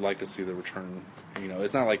 I would like to see the return. You know,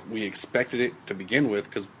 it's not like we expected it to begin with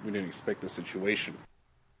because we didn't expect the situation.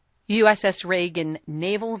 USS Reagan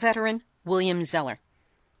naval veteran William Zeller.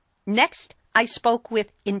 Next, I spoke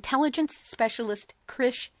with intelligence specialist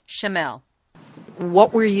Chris Schimmel.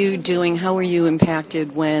 What were you doing? How were you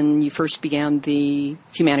impacted when you first began the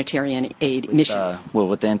humanitarian aid mission? Well,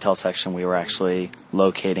 with the intel section, we were actually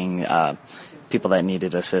locating people that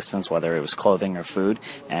needed assistance, whether it was clothing or food,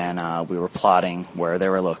 and we were plotting where they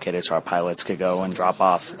were located so our pilots could go and drop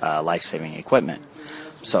off life-saving equipment.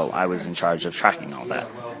 So I was in charge of tracking all that.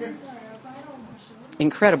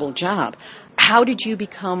 Incredible job. How did you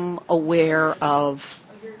become aware of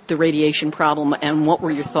the radiation problem, and what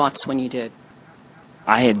were your thoughts when you did?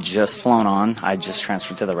 I had just flown on. I just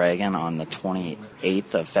transferred to the Reagan on the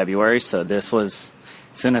 28th of February, so this was,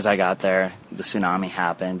 as soon as I got there, the tsunami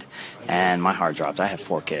happened, and my heart dropped. I have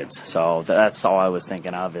 4 kids, so that's all I was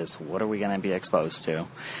thinking of is what are we going to be exposed to?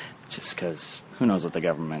 Just because who knows what the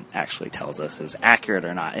government actually tells us is accurate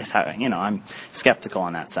or not. It's how, you know, I'm skeptical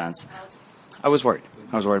in that sense. I was worried.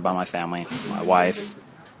 I was worried about my family, my wife.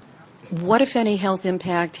 What, if any, health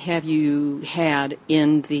impact have you had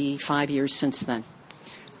in the 5 years since then?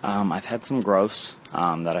 I've had some growths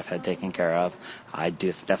that I've had taken care of. I do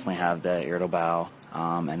definitely have the irritable bowel,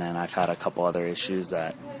 and then I've had a couple other issues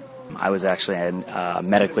that I was actually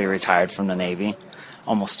medically retired from the Navy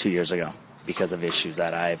almost 2 years ago because of issues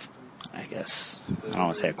that I guess, I don't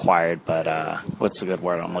want to say acquired, but what's the good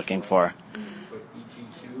word I'm looking for?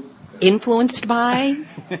 Influenced by?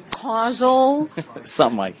 Causal?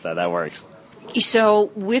 Something like that. That works.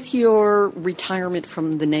 So, with your retirement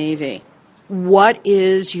from the Navy, what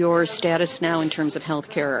is your status now in terms of health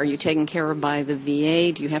care? Are you taken care of by the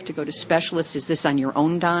VA? Do you have to go to specialists? Is this on your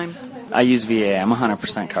own dime? I use VA. I'm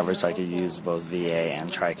 100% covered, so I could use both VA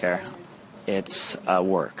and TRICARE. It's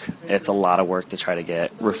work. It's a lot of work to try to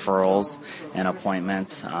get referrals and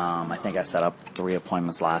appointments. I think I set up 3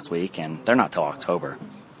 appointments last week, and they're not till October,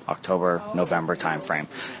 November time frame.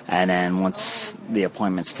 And then once the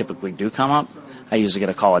appointments typically do come up, I usually get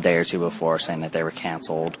a call a day or two before saying that they were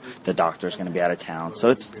canceled, the doctor's going to be out of town. So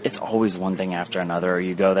it's always one thing after another.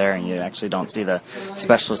 You go there and you actually don't see the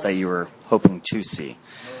specialist that you were hoping to see.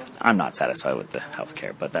 I'm not satisfied with the health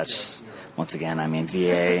care, but that's, once again, I mean,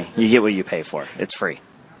 VA, you get what you pay for. It's free.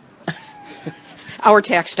 Our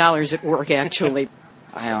tax dollars at work, actually.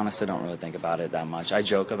 I honestly don't really think about it that much. I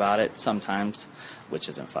joke about it sometimes, which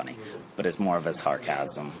isn't funny, but it's more of a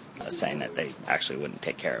sarcasm, saying that they actually wouldn't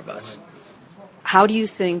take care of us. How do you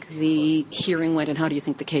think the hearing went, and how do you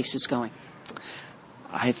think the case is going?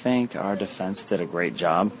 I think our defense did a great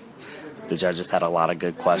job. The judges had a lot of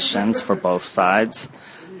good questions for both sides,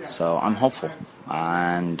 so I'm hopeful,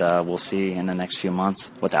 and we'll see in the next few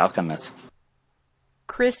months what the outcome is.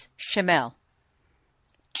 Chris Schimmel.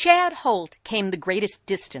 Chad Holt came the greatest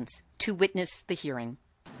distance to witness the hearing.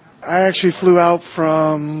 I actually flew out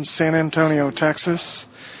from San Antonio, Texas.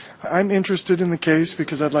 I'm interested in the case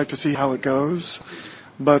because I'd like to see how it goes.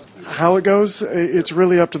 But how it goes, it's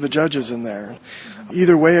really up to the judges in there.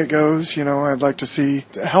 Either way it goes, you know, I'd like to see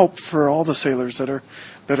help for all the sailors that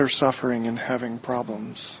are suffering and having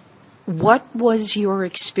problems. What was your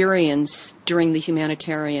experience during the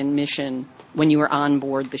humanitarian mission when you were on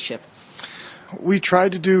board the ship? We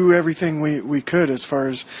tried to do everything we could as far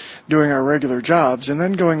as doing our regular jobs, and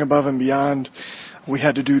then going above and beyond. We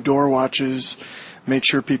had to do door watches, make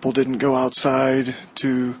sure people didn't go outside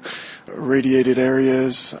to radiated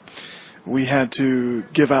areas. We had to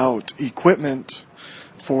give out equipment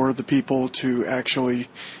for the people to actually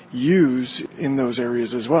use in those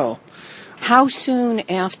areas as well. How soon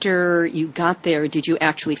after you got there did you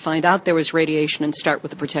actually find out there was radiation and start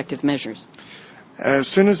with the protective measures? As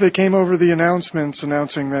soon as they came over the announcements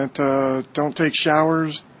announcing that don't take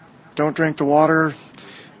showers, don't drink the water,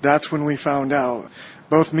 that's when we found out.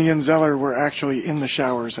 Both me and Zeller were actually in the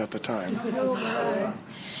showers at the time.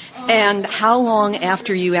 And how long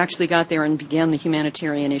after you actually got there and began the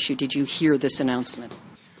humanitarian issue did you hear this announcement?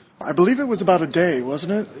 I believe it was about a day,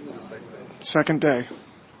 wasn't it? Second day.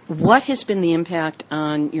 What has been the impact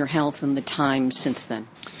on your health and the time since then?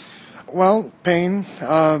 Well, pain,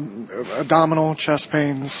 abdominal, chest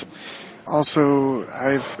pains. Also,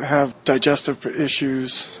 I have digestive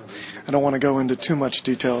issues. I don't want to go into too much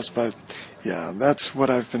details, but yeah, that's what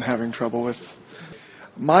I've been having trouble with.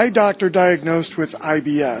 My doctor diagnosed with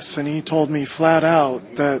IBS, and he told me flat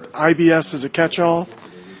out that IBS is a catch-all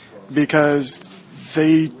because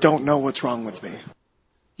they don't know what's wrong with me.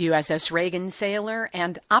 USS Reagan Sailor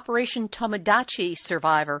and Operation Tomodachi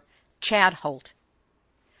survivor Chad Holt.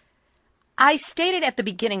 I stated at the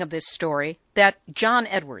beginning of this story that John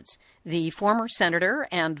Edwards, the former senator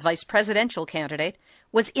and vice presidential candidate,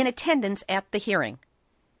 was in attendance at the hearing.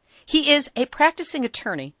 He is a practicing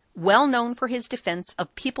attorney, well known for his defense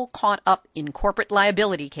of people caught up in corporate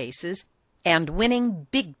liability cases and winning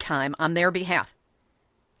big time on their behalf.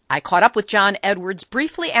 I caught up with John Edwards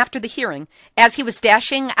briefly after the hearing as he was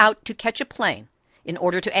dashing out to catch a plane in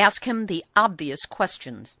order to ask him the obvious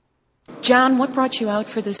questions. John, what brought you out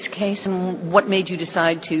for this case and what made you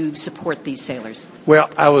decide to support these sailors? Well,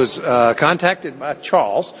 I was contacted by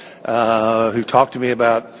Charles, who talked to me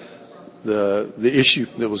about the issue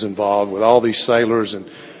that was involved with all these sailors and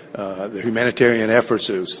the humanitarian efforts.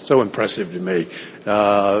 It was so impressive to me.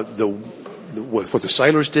 What the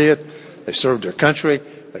sailors did, they served their country.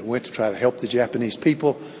 They went to try to help the Japanese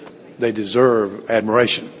people. They deserve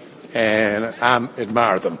admiration, and I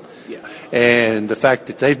admire them. Yeah. And the fact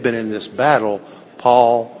that they've been in this battle,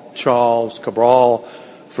 Paul, Charles, Cabral,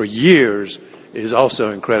 for years is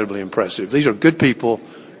also incredibly impressive. These are good people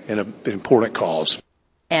in an important cause.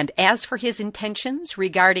 And as for his intentions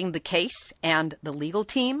regarding the case and the legal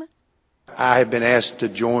team? I have been asked to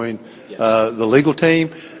join the legal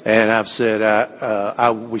team, and I've said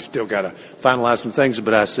we've still got to finalize some things,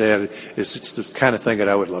 but I said it's the kind of thing that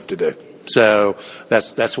I would love to do. So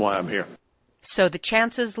that's why I'm here. So the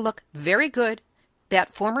chances look very good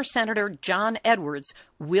that former Senator John Edwards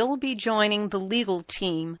will be joining the legal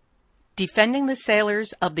team defending the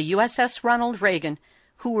sailors of the USS Ronald Reagan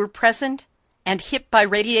who were present and hit by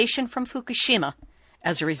radiation from Fukushima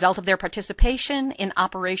as a result of their participation in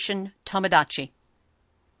Operation Tomodachi.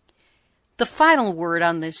 The final word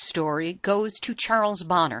on this story goes to Charles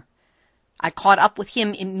Bonner. I caught up with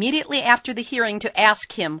him immediately after the hearing to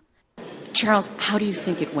ask him, Charles, how do you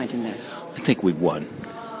think it went in there? I think we've won.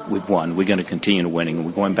 We've won. We're going to continue winning.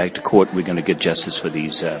 We're going back to court. We're going to get justice for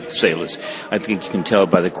these sailors. I think you can tell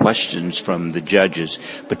by the questions from the judges,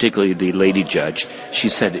 particularly the lady judge. She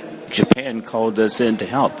said Japan called us in to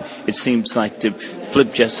help. It seems like to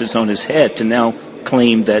flip justice on his head to now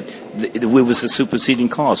claim that we was a superseding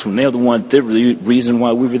cause. When they're the reason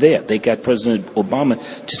why we were there. They got President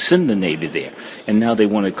Obama to send the Navy there. And now they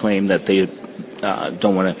want to claim that they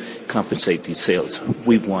don't want to compensate these sailors.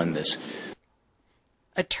 We've won this.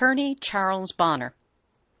 Attorney Charles Bonner.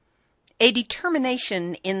 A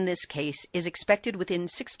determination in this case is expected within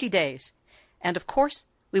 60 days. And of course,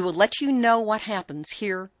 we will let you know what happens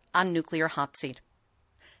here on Nuclear Hot Seat.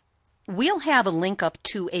 We'll have a link up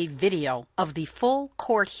to a video of the full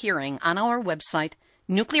court hearing on our website,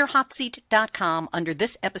 nuclearhotseat.com, under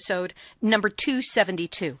this episode, number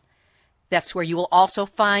 272. That's where you will also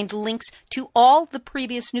find links to all the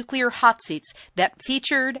previous nuclear hot seats that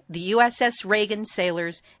featured the USS Reagan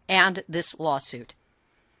Sailors and this lawsuit.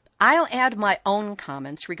 I'll add my own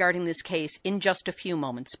comments regarding this case in just a few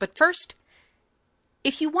moments. But first,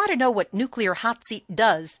 if you want to know what Nuclear Hot Seat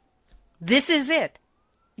does, this is it.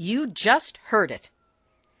 You just heard it.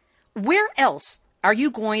 Where else are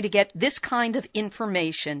you going to get this kind of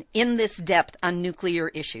information in this depth on nuclear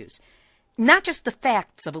issues? Not just the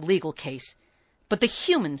facts of a legal case, but the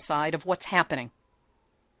human side of what's happening.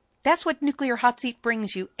 That's what Nuclear Hot Seat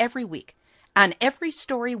brings you every week on every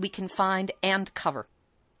story we can find and cover.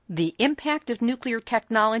 The impact of nuclear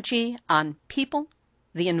technology on people,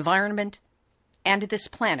 the environment, and this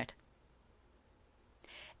planet.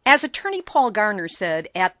 As Attorney Paul Garner said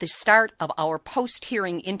at the start of our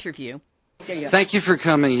post-hearing interview, thank you for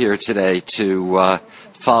coming here today to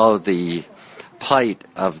follow the plight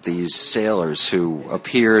of these sailors who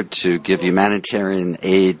appeared to give humanitarian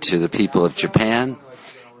aid to the people of Japan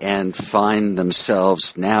and find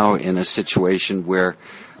themselves now in a situation where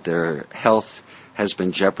their health has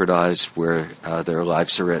been jeopardized, where their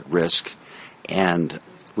lives are at risk. And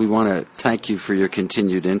we want to thank you for your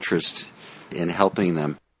continued interest in helping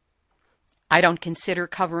them. I don't consider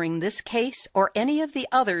covering this case or any of the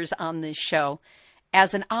others on this show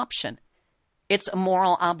as an option. It's a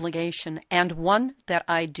moral obligation, and one that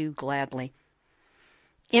I do gladly.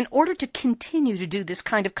 In order to continue to do this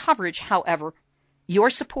kind of coverage, however, your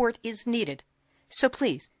support is needed. So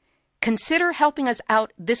please, consider helping us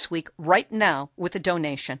out this week right now with a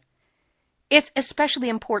donation. It's especially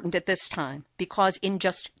important at this time because in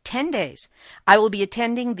just 10 days, I will be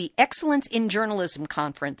attending the Excellence in Journalism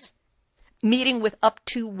Conference, meeting with up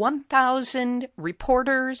to 1,000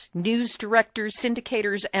 reporters, news directors,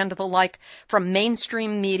 syndicators, and the like from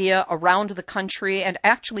mainstream media around the country and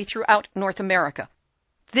actually throughout North America.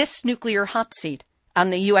 This nuclear hot seat on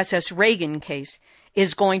the USS Reagan case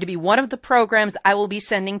is going to be one of the programs I will be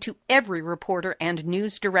sending to every reporter and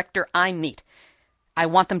news director I meet. I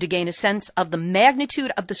want them to gain a sense of the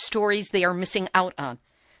magnitude of the stories they are missing out on,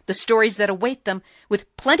 the stories that await them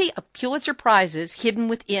with plenty of Pulitzer Prizes hidden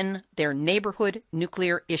within their neighborhood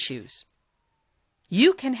nuclear issues.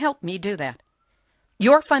 You can help me do that.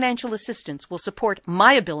 Your financial assistance will support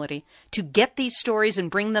my ability to get these stories and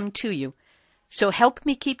bring them to you, so help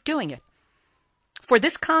me keep doing it. For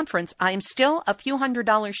this conference, I am still a few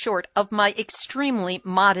 $100s short of my extremely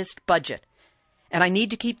modest budget, and I need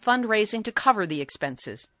to keep fundraising to cover the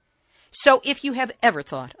expenses. So if you have ever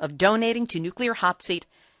thought of donating to Nuclear Hot Seat,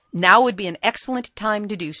 now would be an excellent time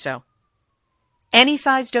to do so. Any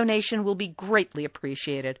size donation will be greatly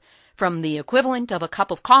appreciated, from the equivalent of a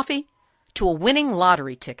cup of coffee to a winning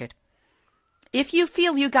lottery ticket. If you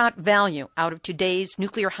feel you got value out of today's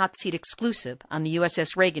Nuclear Hot Seat exclusive on the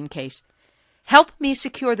USS Reagan case, help me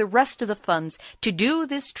secure the rest of the funds to do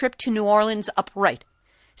this trip to New Orleans upright,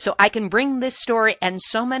 so I can bring this story and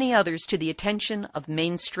so many others to the attention of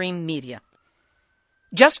mainstream media.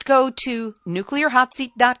 Just go to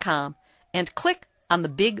nuclearhotseat.com and click on the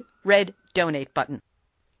big red donate button.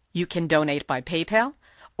 You can donate by PayPal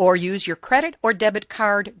or use your credit or debit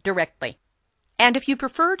card directly. And if you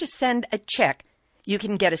prefer to send a check, you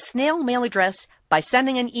can get a snail mail address by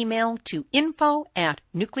sending an email to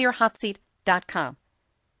info@nuclearhotseat.com.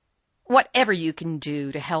 Whatever you can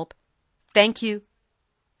do to help, thank you,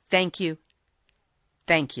 thank you,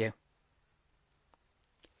 thank you.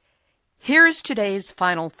 Here's today's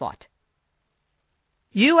final thought.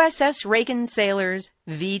 USS Reagan Sailors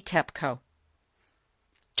v. TEPCO.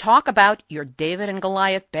 Talk about your David and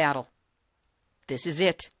Goliath battle. This is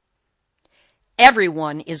it.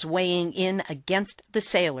 Everyone is weighing in against the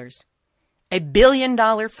sailors, a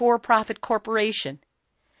billion-dollar for-profit corporation.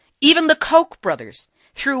 Even the Koch brothers,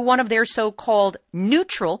 through one of their so-called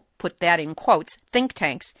neutral, put that in quotes, think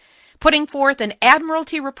tanks, putting forth an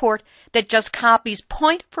Admiralty report that just copies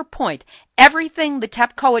point for point everything the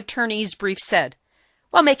TEPCO attorney's brief said,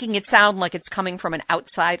 while making it sound like it's coming from an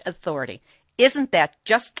outside authority. Isn't that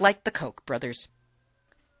just like the Koch brothers?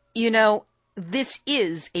 You know, this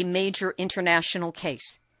is a major international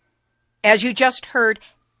case. As you just heard,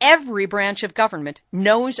 every branch of government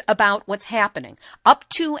knows about what's happening, up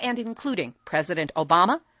to and including President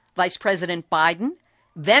Obama, Vice President Biden,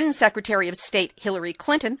 then Secretary of State Hillary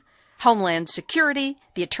Clinton, Homeland Security,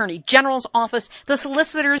 the Attorney General's office, the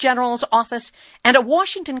Solicitor General's office, and a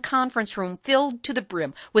Washington conference room filled to the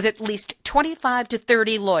brim with at least 25 to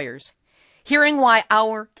 30 lawyers, hearing why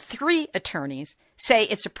our 3 attorneys say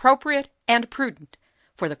it's appropriate and prudent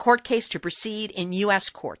for the court case to proceed in U.S.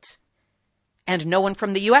 courts. And no one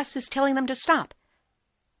from the U.S. is telling them to stop.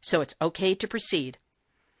 So it's okay to proceed.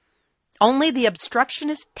 Only the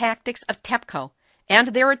obstructionist tactics of TEPCO and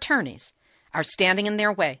their attorneys are standing in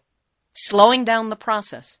their way, slowing down the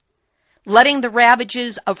process, letting the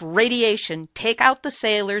ravages of radiation take out the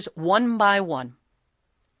sailors one by one.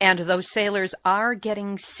 And those sailors are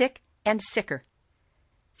getting sick and sicker.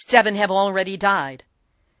 7 have already died.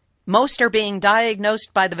 Most are being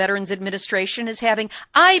diagnosed by the Veterans Administration as having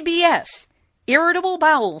IBS, irritable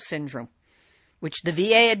bowel syndrome, which the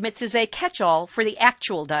VA admits is a catch-all for the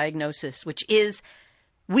actual diagnosis, which is,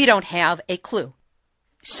 we don't have a clue.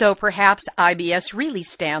 So perhaps IBS really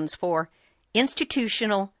stands for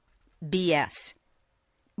institutional BS.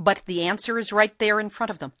 But the answer is right there in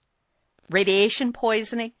front of them. Radiation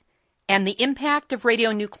poisoning and the impact of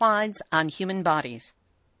radionuclides on human bodies.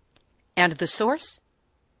 And the source?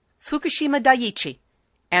 Fukushima Daiichi,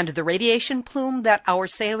 and the radiation plume that our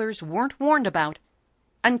sailors weren't warned about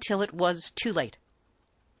until it was too late.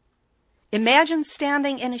 Imagine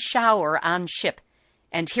standing in a shower on ship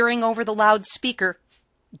and hearing over the loudspeaker,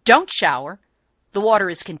 "Don't shower. The water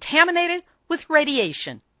is contaminated with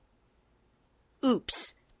radiation."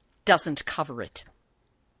 Oops doesn't cover it.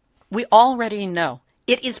 We already know,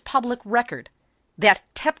 it is public record, that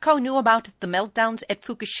TEPCO knew about the meltdowns at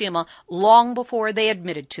Fukushima long before they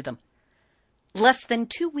admitted to them. Less than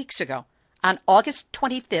 2 weeks ago, on August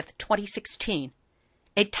 25, 2016,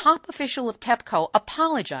 a top official of TEPCO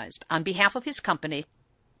apologized on behalf of his company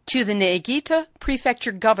to the Niigata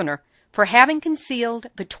Prefecture governor for having concealed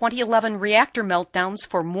the 2011 reactor meltdowns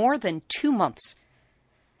for more than 2 months.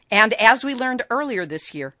 And as we learned earlier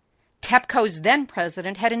this year, TEPCO's then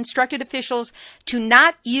president had instructed officials to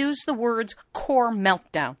not use the words core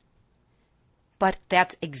meltdown. But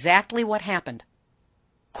that's exactly what happened.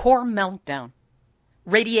 Core meltdown,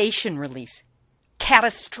 radiation release,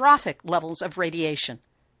 catastrophic levels of radiation.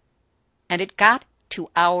 And it got to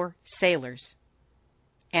our sailors.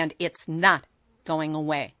 And it's not going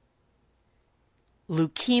away.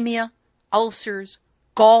 Leukemia, ulcers,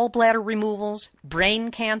 gallbladder removals,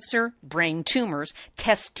 brain cancer, brain tumors,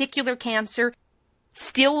 testicular cancer,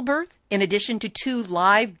 stillbirth, in addition to 2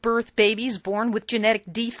 live birth babies born with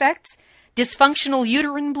genetic defects, dysfunctional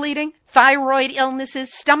uterine bleeding, thyroid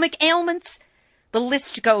illnesses, stomach ailments. The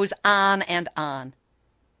list goes on and on.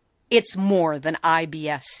 It's more than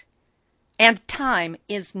IBS. And time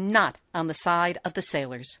is not on the side of the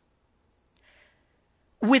sailors.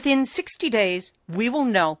 Within 60 days, we will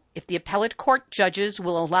know if the appellate court judges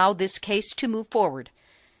will allow this case to move forward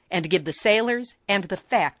and give the sailors and the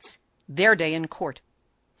facts their day in court.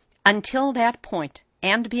 Until that point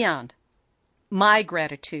and beyond, my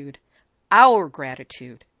gratitude, our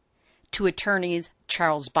gratitude, to attorneys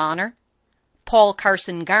Charles Bonner, Paul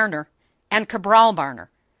Carson Garner, and Cabral Barner,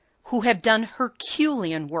 who have done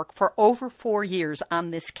Herculean work for over 4 years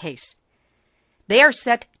on this case. They are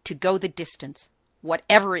set to go the distance,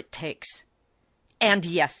 whatever it takes. And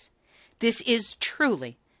yes, this is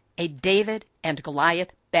truly a David and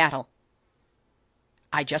Goliath battle.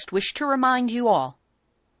 I just wish to remind you all,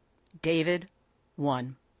 David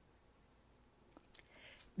won.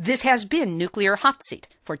 This has been Nuclear Hot Seat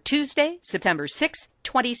for Tuesday, September 6,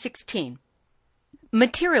 2016.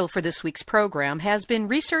 Material for this week's program has been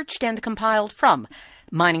researched and compiled from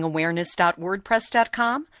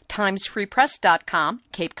miningawareness.wordpress.com, timesfreepress.com,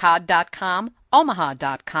 capecod.com,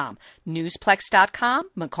 omaha.com, newsplex.com,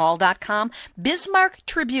 mccall.com,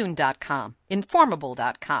 bismarcktribune.com,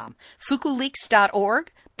 informable.com,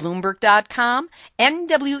 fukuleaks.org, bloomberg.com,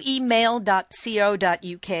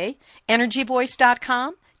 nwemail.co.uk,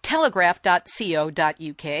 energyvoice.com,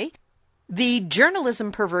 telegraph.co.uk, the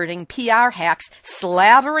journalism-perverting PR hacks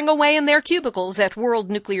slavering away in their cubicles at World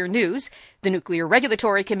Nuclear News, the Nuclear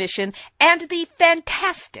Regulatory Commission, and the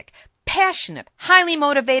fantastic, passionate, highly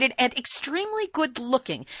motivated, and extremely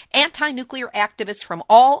good-looking anti-nuclear activists from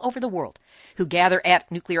all over the world who gather at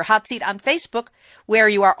Nuclear Hot Seat on Facebook, where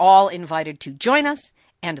you are all invited to join us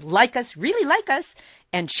and like us, really like us,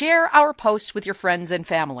 and share our posts with your friends and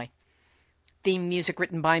family. Theme music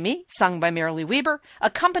written by me, sung by Marilee Weber,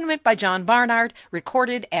 accompaniment by John Barnard,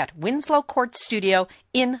 recorded at Winslow Court Studio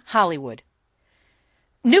in Hollywood.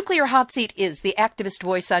 Nuclear Hot Seat is the activist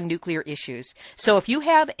voice on nuclear issues. So if you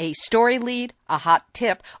have a story lead, a hot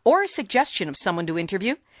tip, or a suggestion of someone to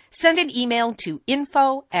interview, send an email to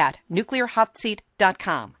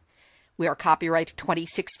info@nuclearhotseat.com. We are copyright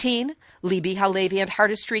 2016, Libbe HaLevy and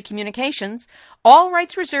Hardestry Communications, all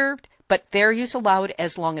rights reserved, but fair use allowed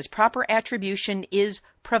as long as proper attribution is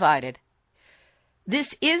provided.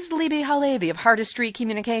 This is Libbe HaLevy of Hardestry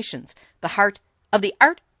Communications, the heart of the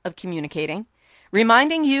art of communicating,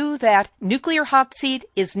 reminding you that Nuclear Hot Seat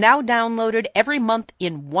is now downloaded every month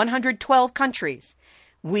in 112 countries.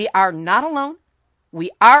 We are not alone.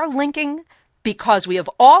 We are linking because we have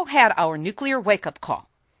all had our nuclear wake-up call.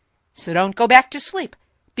 So don't go back to sleep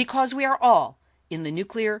because we are all in the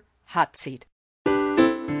Nuclear Hot Seat.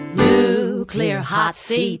 Nuclear hot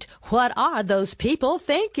seat, what are those people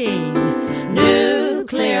thinking?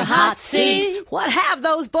 Nuclear hot seat, what have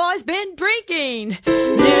those boys been drinking?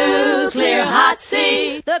 Nuclear hot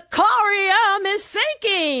seat, the corium is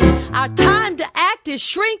sinking. Our time to act is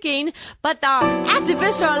shrinking, but our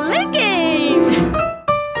activists are linking.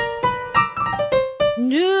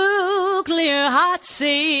 Nuclear hot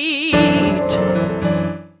seat,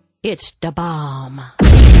 it's the bomb.